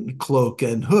and cloak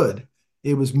and hood.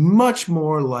 It was much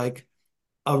more like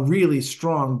a really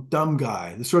strong, dumb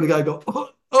guy, the sort of guy go,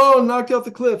 oh, knocked off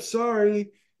the cliff,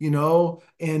 sorry, and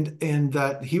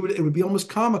that it would be almost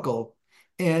comical,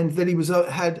 and that he was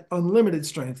had unlimited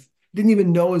strength, didn't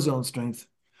even know his own strength,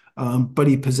 but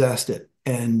he possessed it,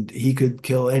 and he could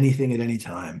kill anything at any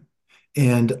time,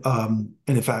 and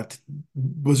in fact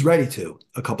was ready to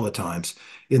a couple of times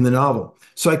in the novel.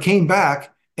 So I came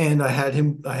back and I had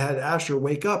Asher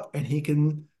wake up, and he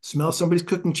can smell somebody's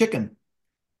cooking chicken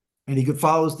and he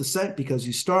follows the scent because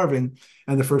he's starving.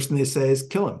 And the first thing they say is,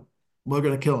 kill him. We're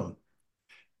going to kill him.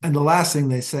 And the last thing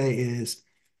they say is,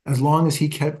 as long as he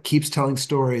keeps telling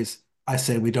stories, I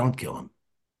say we don't kill him.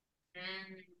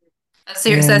 So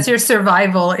that's And your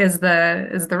survival is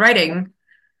the writing.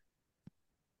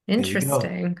 there you go.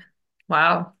 Interesting.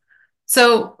 Wow.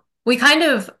 So we kind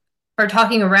of are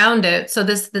talking around it. So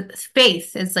the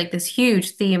faith is like this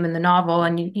huge theme in the novel,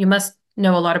 and you must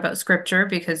know a lot about scripture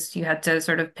because you had to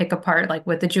sort of pick apart like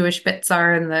what the Jewish bits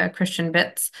are and the Christian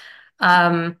bits.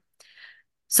 Um,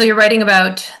 so you're writing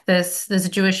about this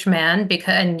Jewish man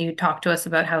because, and you talk to us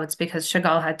about how it's because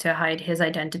Chagall had to hide his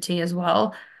identity as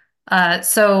well.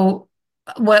 So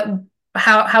what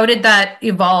how did that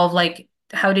evolve? Like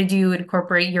how did you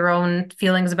incorporate your own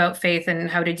feelings about faith and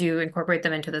how did you incorporate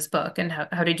them into this book? And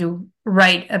how did you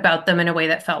write about them in a way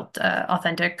that felt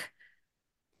authentic?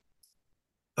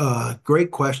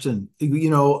 Great question.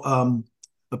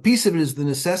 A piece of it is the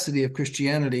necessity of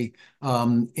Christianity,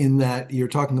 in that you're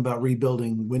talking about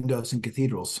rebuilding windows in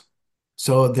cathedrals.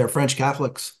 So they're French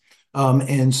Catholics. And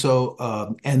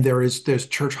there's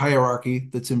church hierarchy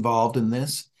that's involved in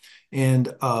this.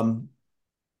 And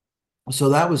so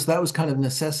that was kind of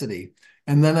necessity.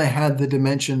 And then I had the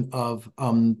dimension of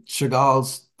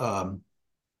Chagall's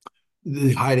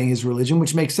hiding his religion,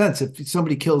 which makes sense. If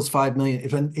somebody kills 5 million,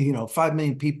 if 5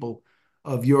 million people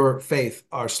of your faith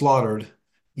are slaughtered,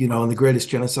 in the greatest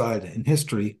genocide in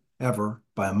history ever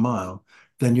by a mile,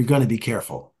 then you're going to be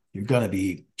careful. You're going to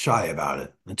be shy about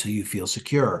it until you feel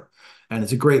secure. And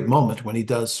it's a great moment when he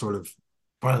does sort of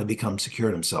finally become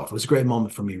secure himself. It was a great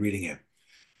moment for me reading it.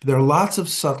 There are lots of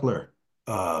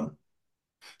um,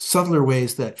 subtler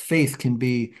ways that faith can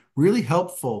be really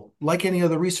helpful, like any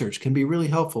other research, can be really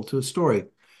helpful to a story.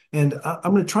 And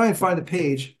I'm going to try and find a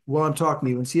page while I'm talking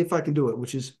to you and see if I can do it,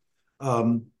 which is,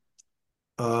 um,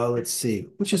 let's see,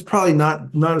 which is probably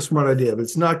not a smart idea, but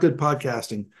it's not good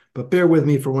podcasting. But bear with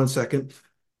me for 1 second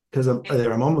because I'm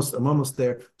there. I'm almost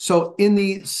there. So in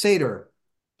the Seder,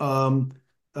 um,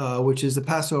 which is the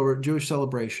Passover Jewish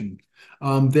celebration,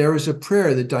 there is a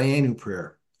prayer, the Dayenu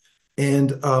prayer. And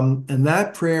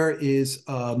that prayer is,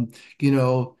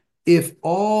 if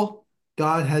all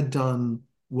God had done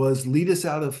was lead us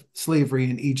out of slavery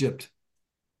in Egypt,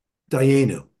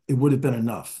 Dayenu, it would have been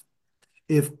enough.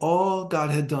 If all God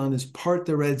had done is part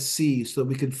the Red Sea so that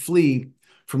we could flee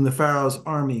from the Pharaoh's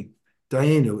army,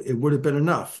 Dayenu, it would have been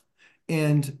enough.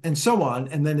 And so on.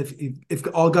 And then if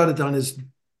all God had done is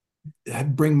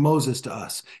bring Moses to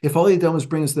us, if all he had done was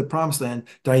bring us to the promised land,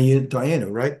 Dayenu,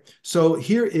 right? So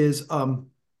here is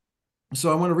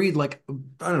so I want to read like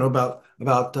I don't know about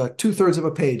 2/3 of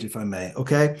a page, if I may.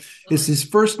 Okay, it's his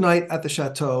first night at the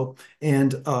chateau,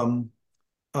 and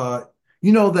uh,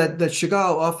 that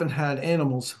Chagall often had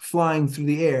animals flying through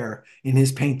the air in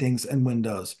his paintings and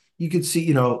windows. You could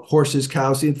see, horses,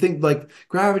 cows. You think like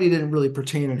gravity didn't really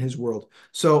pertain in his world.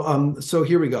 So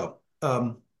here we go.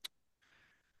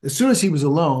 As soon as he was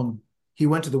alone, he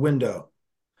went to the window.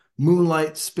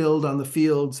 Moonlight spilled on the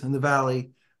fields and the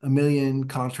valley, a million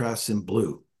contrasts in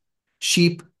blue.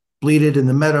 Sheep bleated in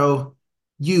the meadow,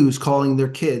 ewes calling their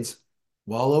kids,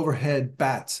 while overhead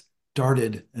bats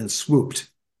darted and swooped.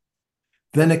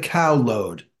 Then a cow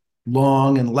lowed,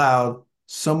 long and loud,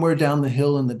 somewhere down the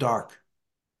hill in the dark.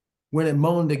 When it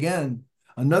moaned again,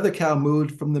 another cow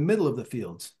moved from the middle of the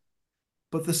fields.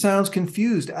 But the sounds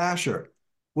confused Asher.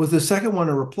 Was the second one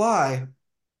a reply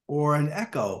or an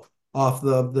echo off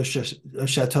the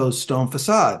chateau's stone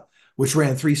facade, which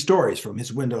ran 3 stories from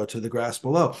his window to the grass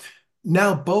below?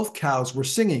 Now both cows were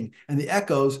singing, and the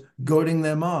echoes goading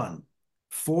them on.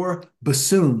 4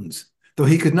 bassoons, though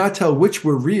he could not tell which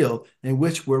were real and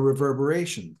which were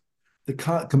reverberation. The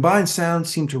combined sounds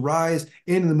seemed to rise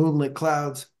in the moonlit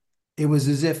clouds. It was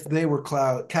as if they were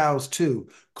cows too,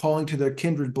 calling to their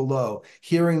kindred below,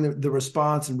 hearing the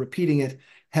response and repeating it,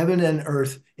 heaven and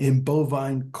earth in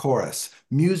bovine chorus,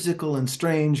 musical and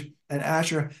strange. And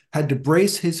Asher had to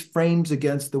brace his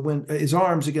his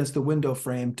arms against the window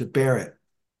frame to bear it.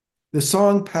 The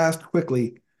song passed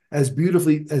quickly, as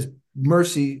beautifully as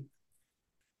mercy.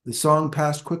 The song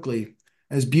passed quickly,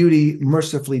 as beauty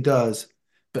mercifully does,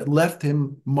 but left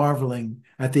him marveling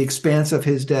at the expanse of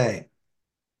his day.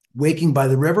 Waking by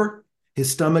the river,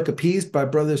 his stomach appeased by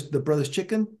the brother's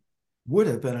chicken, would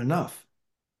have been enough.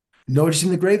 Noticing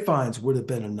the grapevines would have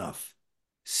been enough.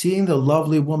 Seeing the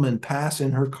lovely woman pass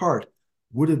in her cart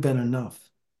would have been enough.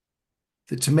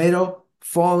 The tomato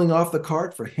falling off the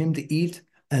cart for him to eat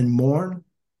and mourn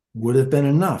would have been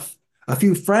enough. A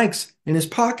few francs in his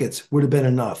pockets would have been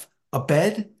enough. A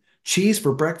bed, cheese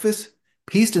for breakfast,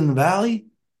 peace in the valley,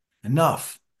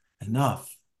 enough,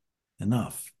 enough,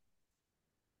 enough.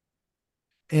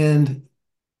 And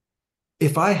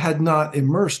if I had not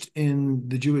immersed in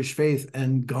the Jewish faith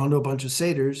and gone to a bunch of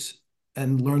Seders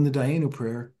and learned the Dayenu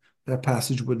prayer, that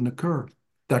passage wouldn't occur,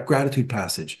 that gratitude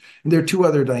passage. And there are 2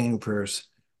 other Dayenu prayers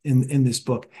in this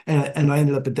book. And I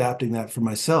ended up adapting that for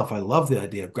myself. I love the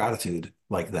idea of gratitude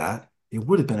like that. It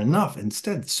would have been enough.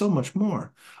 Instead, so much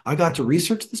more. I got to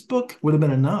research this book, would have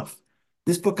been enough.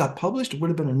 This book got published, it would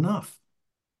have been enough.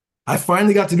 I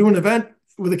finally got to do an event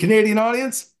with a Canadian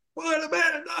audience, would have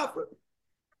been enough.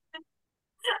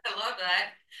 I love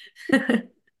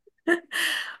that.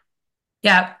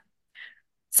 Yeah.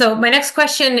 So my next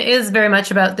question is very much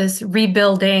about this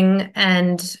rebuilding.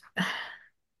 And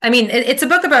I mean, it's a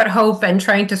book about hope and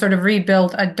trying to sort of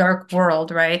rebuild a dark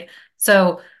world, right?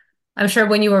 So I'm sure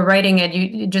when you were writing it,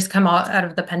 you just come out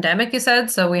of the pandemic, you said.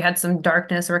 So we had some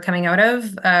darkness we're coming out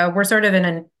of. We're sort of in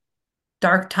a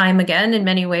dark time again in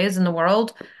many ways in the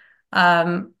world.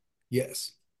 Um,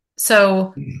 Yes.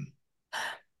 so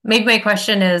maybe my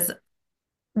question is,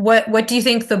 what do you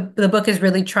think the book is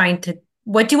really trying to,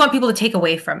 what do you want people to take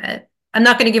away from it? I'm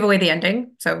not going to give away the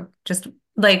ending. So just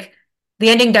like the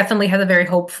ending definitely has a very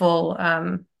hopeful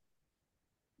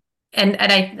and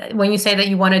I when you say that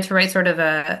you wanted to write sort of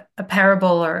a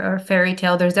parable or fairy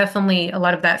tale, there's definitely a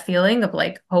lot of that feeling of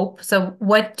like hope. So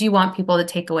what do you want people to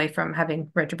take away from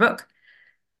having read your book?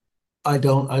 I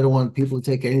don't want people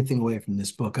to take anything away from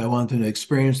this book. I want them to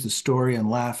experience the story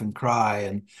and laugh and cry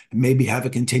and maybe have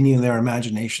it continue in their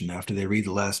imagination after they read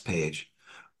the last page.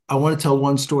 I want to tell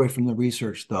one story from the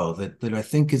research, though, that I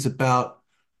think is about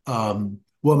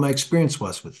what my experience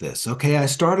was with this. Okay, I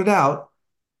started out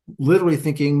literally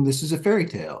thinking this is a fairy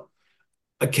tale.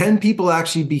 Can people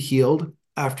actually be healed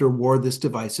after a war this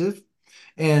divisive?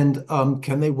 And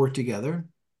can they work together?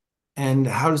 And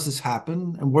how does this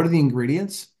happen? And what are the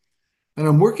ingredients? And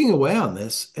I'm working away on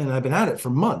this, and I've been at it for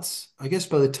months. I guess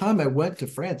by the time I went to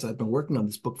France, I'd been working on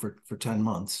this book for 10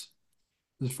 months.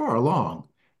 It was far along,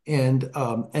 and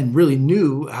really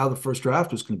knew how the first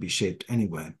draft was going to be shaped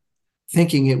anyway,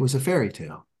 thinking it was a fairy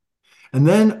tale. And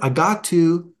then I got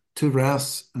to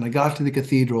Reims, and I got to the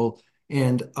cathedral,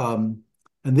 and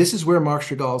this is where Marc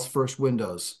Chagall's first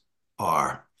windows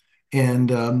are. And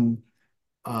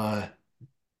uh,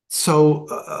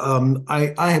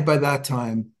 I had by that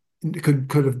time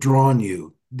could have drawn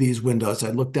you these windows. I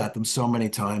looked at them so many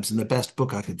times in the best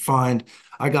book I could find.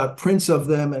 I got prints of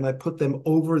them and I put them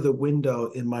over the window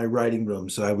in my writing room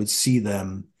so I would see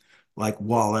them like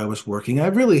while I was working. I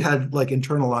really had like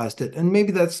internalized it. And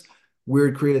maybe that's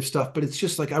weird creative stuff, but it's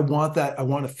just like I want that. I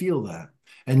want to feel that.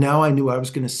 And now I knew I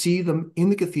was going to see them in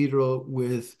the cathedral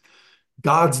with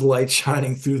God's light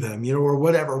shining through them, or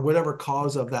whatever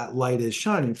cause of that light is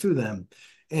shining through them.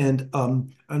 And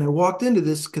I walked into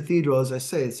this cathedral, as I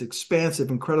say, it's expansive,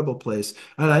 incredible place,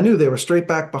 and I knew they were straight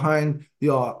back behind the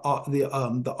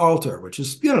altar, which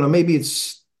is maybe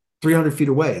it's 300 feet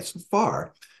away. It's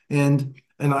far, and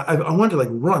I wanted to like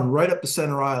run right up the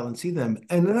center aisle and see them,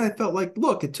 and then I felt like,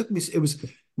 look, it took me. It was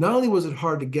not only was it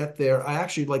hard to get there, I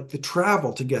actually like the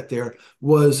travel to get there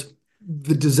was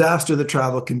the disaster that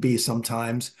travel can be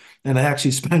sometimes. And I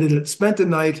actually spent a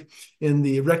night in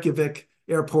the Reykjavik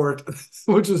airport,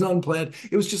 which was unplanned.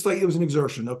 It was just like it was an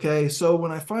exertion. Okay, so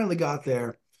when I finally got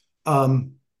there,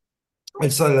 um, I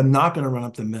decided I'm not going to run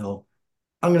up the middle.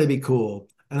 I'm going to be cool,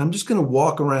 and I'm just going to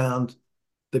walk around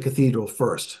the cathedral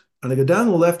first. And I go down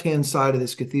the left-hand side of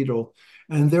this cathedral,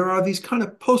 and there are these kind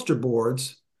of poster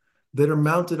boards that are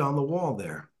mounted on the wall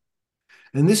there.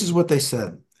 And this is what they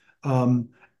said. Um,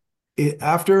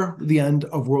 After the end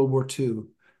of World War II,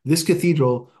 this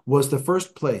cathedral was the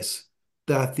first place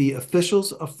that the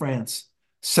officials of France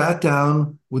sat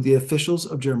down with the officials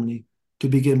of Germany to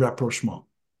begin rapprochement.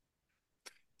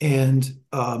 And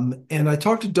I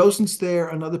talked to docents there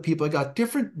and other people. I got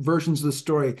different versions of the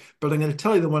story, but I'm going to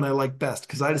tell you the one I like best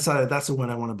because I decided that's the one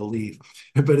I want to believe.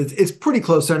 But it's pretty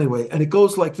close anyway. And it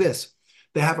goes like this.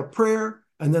 They have a prayer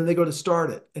and then they go to start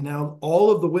it. And now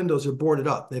all of the windows are boarded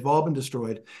up. They've all been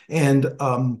destroyed. And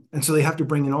so they have to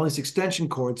bring in all these extension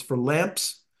cords for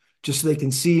lamps just so they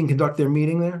can see and conduct their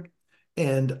meeting there.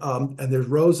 And there's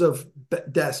rows of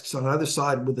desks on either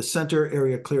side with the center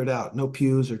area cleared out, no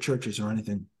pews or churches or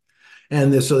anything.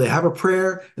 And so they have a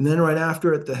prayer, and then right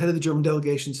after it, the head of the German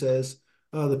delegation says,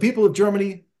 "The people of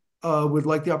Germany would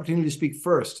like the opportunity to speak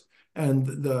first." And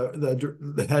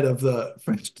the head of the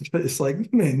French is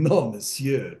like, "No,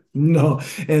 monsieur, no."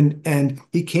 And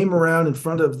he came around in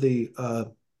front of the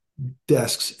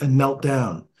desks and knelt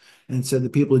down and said, "The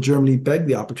people of Germany beg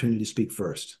the opportunity to speak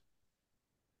first."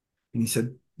 And he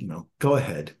said, "Go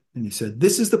ahead." And he said,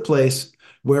 "This is the place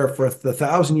where for the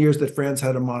 1,000 years that France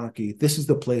had a monarchy, this is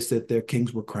the place that their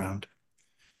kings were crowned."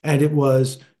 And it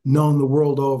was known the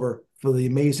world over for the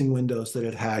amazing windows that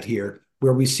it had here,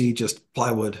 where we see just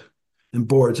plywood and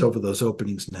boards over those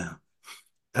openings now.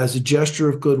 As a gesture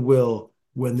of goodwill,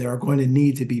 when there are going to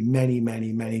need to be many,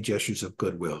 many, many gestures of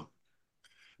goodwill,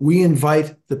 we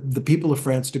invite the people of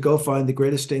France to go find the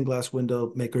greatest stained glass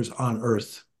window makers on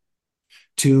earth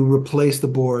to replace the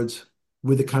boards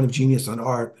with the kind of genius on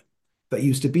art that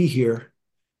used to be here,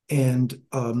 and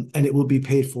it will be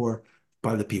paid for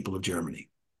by the people of Germany.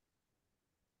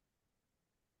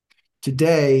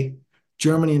 Today,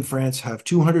 Germany and France have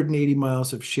 280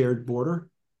 miles of shared border.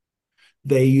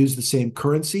 They use the same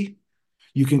currency.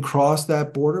 You can cross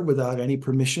that border without any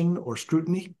permission or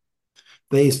scrutiny.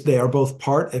 They are both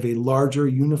part of a larger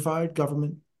unified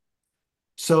government.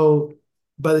 So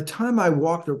by the time I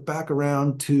walked back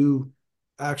around to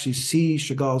actually see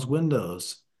Chagall's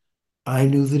windows, I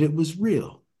knew that it was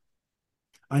real.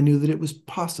 I knew that it was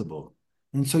possible.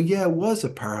 And so, yeah, it was a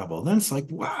parable. Then it's like,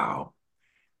 wow,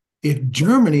 if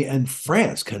Germany and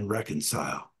France can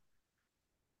reconcile,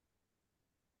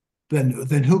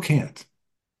 then who can't?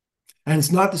 And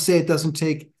it's not to say it doesn't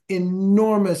take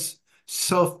enormous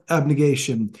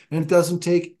self-abnegation, and it doesn't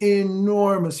take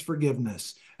enormous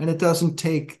forgiveness, and it doesn't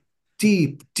take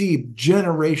deep, deep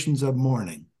generations of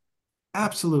mourning.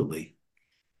 Absolutely.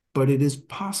 But it is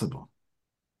possible.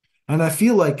 And I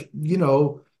feel like,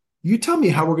 you tell me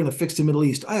how we're going to fix the Middle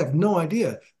East. I have no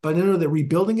idea. But I know that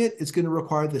rebuilding it is going to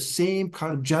require the same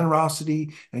kind of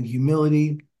generosity and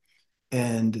humility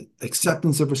and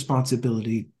acceptance of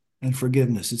responsibility and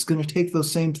forgiveness. It's going to take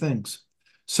those same things.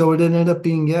 So it ended up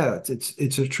being, yeah,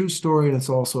 it's a true story and it's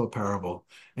also a parable.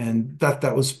 And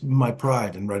that was my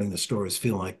pride in writing the stories,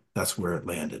 feeling like that's where it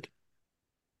landed.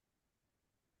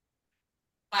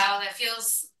 Wow, that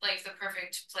feels like the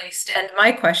perfect place to end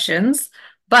my questions.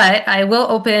 But I will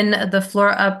open the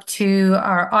floor up to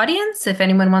our audience. If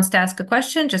anyone wants to ask a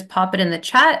question, just pop it in the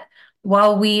chat.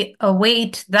 While we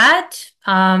await that,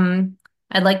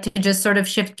 I'd like to just sort of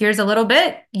shift gears a little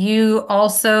bit. You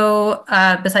also,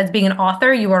 besides being an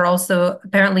author, you are also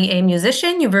apparently a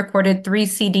musician. You've recorded 3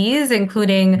 CDs,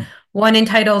 including one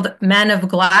entitled Man of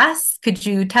Glass. Could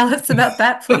you tell us about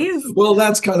that, please? Well,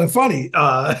 that's kind of funny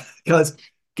because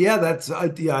yeah,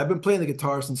 yeah. I've been playing the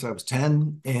guitar since I was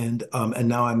 10, and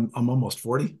now I'm almost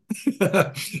 40,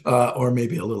 or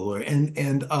maybe a little older.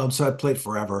 And so I played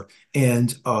forever,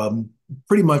 and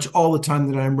pretty much all the time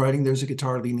that I'm writing, there's a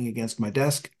guitar leaning against my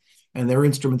desk, and there are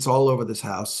instruments all over this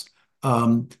house.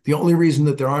 The only reason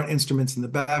that there aren't instruments in the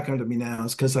background of me now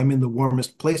is because I'm in the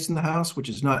warmest place in the house, which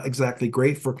is not exactly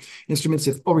great for instruments.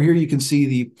 If over here you can see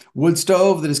the wood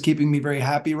stove that is keeping me very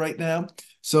happy right now.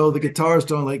 So the guitars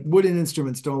don't like wooden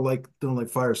instruments don't like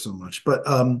fire so much. But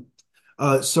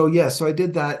so yeah, so I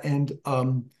did that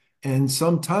and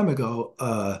some time ago,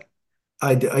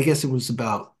 I guess it was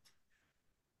about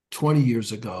 20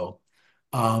 years ago,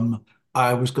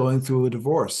 I was going through a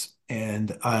divorce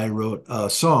and I wrote a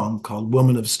song called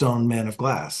Woman of Stone, Man of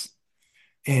Glass.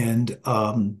 And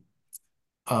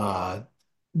uh,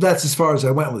 that's as far as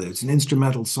I went with it. It's an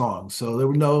instrumental song. So there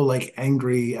were no like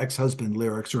angry ex-husband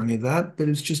lyrics or any of that, but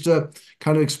it's just a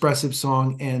kind of expressive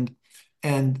song. And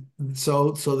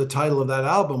so the title of that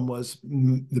album was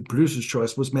the producer's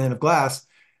choice was Man of Glass.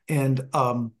 And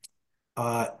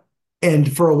uh,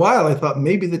 and for a while, I thought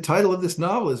maybe the title of this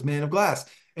novel is Man of Glass.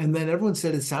 And then everyone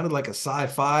said it sounded like a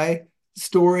sci-fi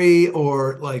story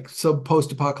or like some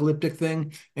post-apocalyptic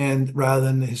thing, and rather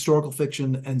than historical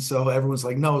fiction. And so everyone's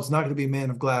like, no, it's not going to be Man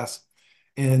of Glass.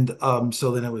 And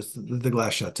so then it was the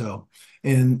Glass Chateau.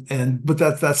 And but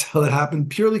that's how it happened.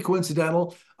 Purely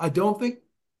coincidental. I don't think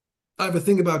I have a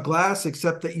thing about glass,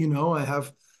 except that, I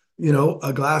have,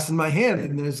 a glass in my hand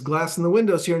and there's glass in the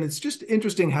windows here. And it's just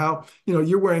interesting how,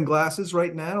 you're wearing glasses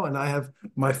right now and I have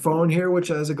my phone here, which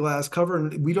has a glass cover.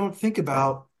 And we don't think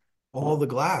about all the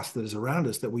glass that is around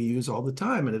us that we use all the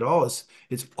time. And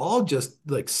it's all just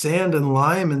like sand and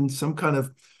lime and some kind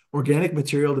of organic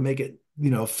material to make it,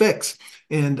 fix.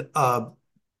 And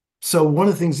so one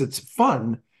of the things that's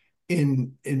fun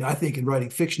in I think in writing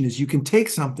fiction is you can take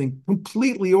something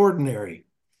completely ordinary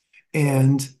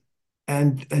and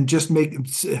and just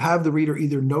have the reader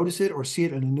either notice it or see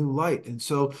it in a new light. And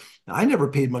so I never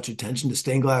paid much attention to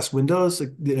stained glass windows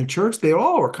like, in a church. They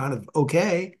all were kind of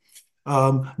okay.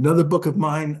 Another book of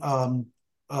mine,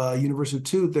 Universe of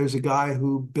Tooth, there's a guy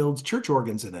who builds church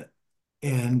organs in it.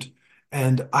 And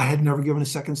and I had never given a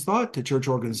second's thought to church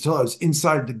organs until I was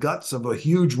inside the guts of a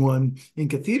huge one in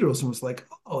cathedrals and was like,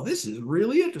 oh, this is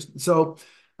really interesting. So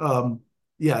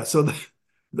yeah, so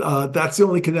that's the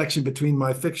only connection between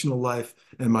my fictional life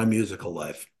and my musical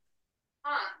life.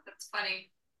 Huh, that's funny.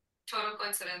 Total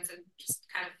coincidence and just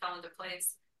kind of fell into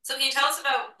place. So can you tell us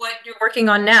about what you're working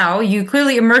on now? You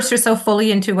clearly immerse yourself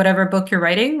fully into whatever book you're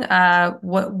writing.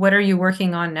 What are you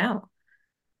working on now?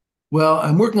 Well,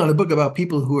 I'm working on a book about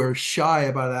people who are shy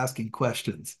about asking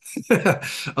questions.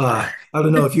 I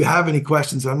don't know if you have any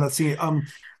questions. I'm not seeing it.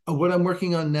 What I'm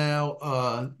working on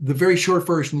now, the very short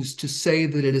version is to say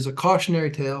that it is a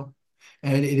cautionary tale,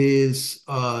 and it is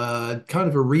kind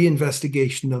of a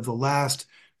reinvestigation of the last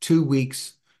 2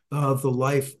 weeks of the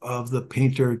life of the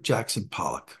painter Jackson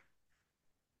Pollock.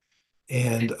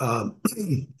 And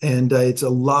and it's a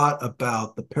lot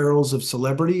about the perils of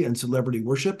celebrity and celebrity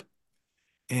worship.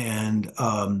 And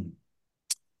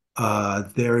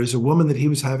there is a woman that he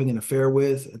was having an affair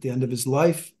with at the end of his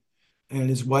life. And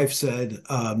his wife said,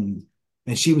 and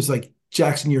she was like,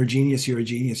 Jackson, you're a genius, you're a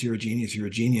genius, you're a genius, you're a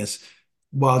genius.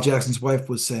 While Jackson's wife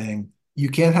was saying, you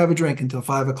can't have a drink until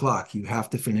 5 o'clock. You have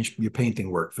to finish your painting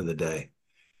work for the day.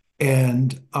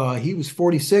 And he was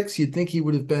 46. You'd think he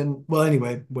would have been, well,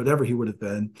 anyway, whatever he would have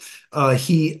been.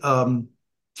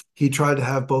 He tried to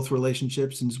have both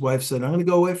relationships, and his wife said, I'm going to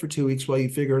go away for 2 weeks while you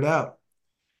figure it out.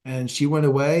 And she went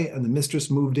away, and the mistress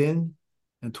moved in,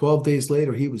 and 12 days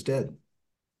later, he was dead.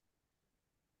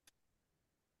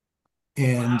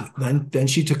 And Wow. then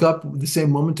she took up the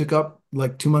same woman took up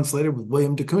like 2 months later with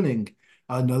William de Kooning,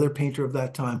 another painter of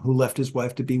that time, who left his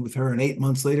wife to be with her, and 8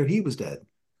 months later he was dead.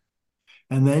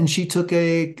 And then she took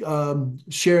a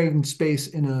sharing space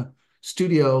in a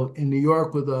studio in New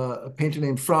York with a painter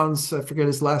named Franz, I forget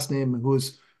his last name,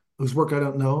 whose work I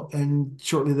don't know. And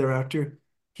shortly thereafter,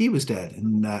 he was dead.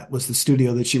 And that was the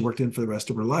studio that she worked in for the rest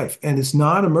of her life. And it's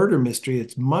not a murder mystery.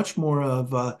 It's much more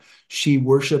of she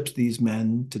worships these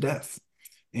men to death.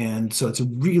 And so it's a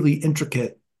really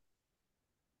intricate,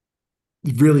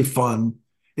 really fun.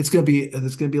 There's gonna be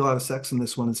a lot of sex in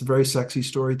this one. It's a very sexy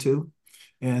story too,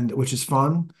 and which is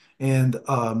fun and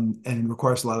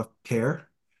requires a lot of care.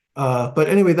 But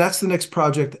anyway, that's the next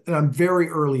project, and I'm very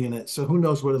early in it, so who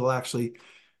knows what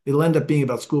it'll end up being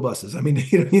about school buses. I mean,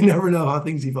 you never know how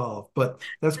things evolve, but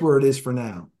that's where it is for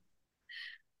now.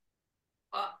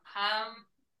 Well,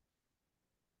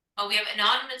 oh, we have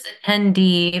anonymous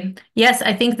attendee. Yes,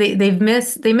 I think they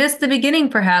missed the beginning,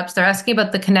 perhaps. They're asking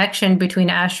about the connection between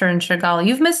Asher and Chagall.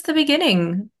 You've missed the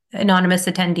beginning, anonymous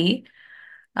attendee.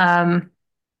 Um,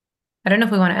 I don't know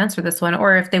if we want to answer this one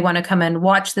or if they want to come and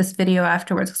watch this video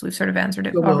afterwards because we've sort of answered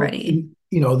it Well, already.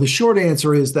 the short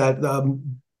answer is that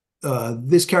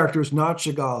this character is not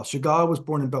Chagall. Chagall was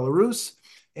born in Belarus,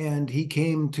 and he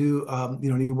came to,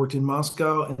 he worked in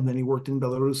Moscow, and then he worked in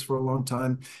Belarus for a long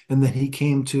time, and then he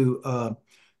came to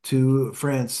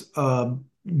France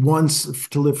once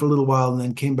to live for a little while, and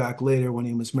then came back later when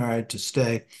he was married to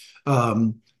stay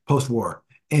post-war.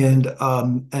 And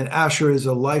Asher is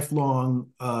a lifelong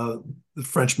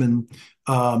Frenchman,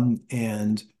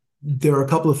 and there are a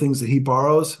couple of things that he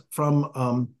borrows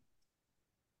from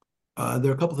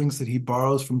there are a couple of things that he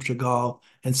borrows from Chagall,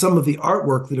 and some of the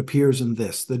artwork that appears in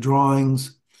this, the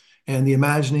drawings and the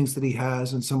imaginings that he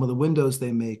has, and some of the windows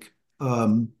they make, they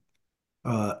come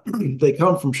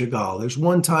from Chagall. There's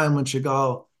one time when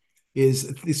Chagall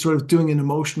is sort of doing an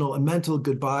emotional, a mental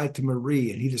goodbye to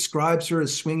Marie, and he describes her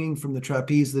as swinging from the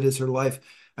trapeze that is her life.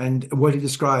 And what he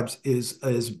describes is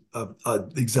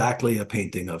exactly a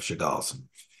painting of Chagall's.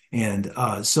 And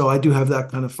so I do have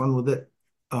that kind of fun with it.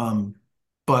 Um,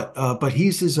 but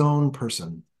he's his own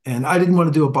person, and I didn't want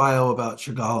to do a bio about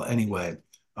Chagall anyway.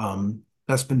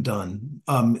 That's been done.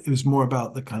 It was more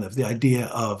about the idea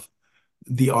of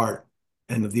the art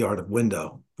and of the art of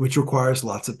window, which requires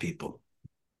lots of people.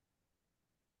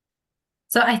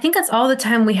 So I think that's all the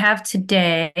time we have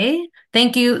today.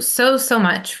 Thank you so, so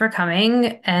much for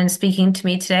coming and speaking to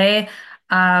me today.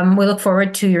 We look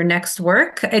forward to your next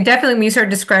work. It definitely, when you started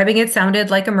describing it, sounded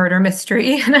like a murder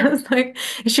mystery. And I was like,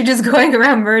 is she just going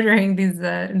around murdering these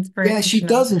Yeah, she inspirational?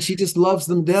 doesn't. She just loves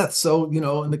them to death. So,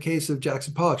 in the case of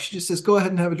Jackson Pollock, she just says, "Go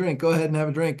ahead and have a drink. Go ahead and have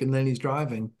a drink," and then he's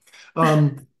driving.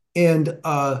 But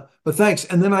thanks.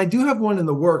 And then I do have one in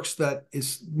the works that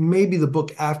is maybe the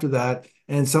book after that,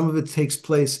 and some of it takes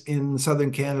place in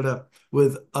southern Canada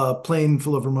with a plane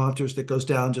full of Vermonters that goes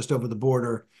down just over the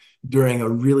border during a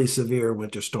really severe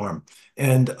winter storm.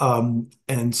 And that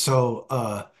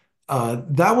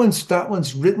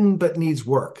one's written but needs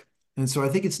work. And so I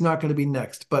think it's not going to be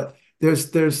next, but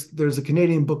there's a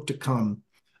Canadian book to come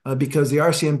because the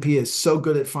RCMP is so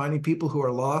good at finding people who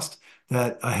are lost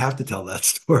that I have to tell that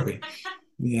story.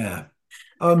 Yeah.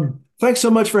 Thanks so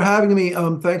much for having me.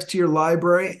 Thanks to your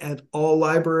library and all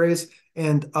libraries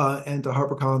and to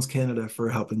HarperCollins Canada for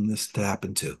helping this to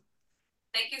happen too.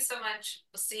 Thank you so much.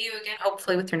 We'll see you again,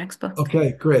 hopefully, with your next book.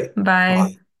 Okay, great. Bye.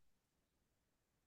 Bye.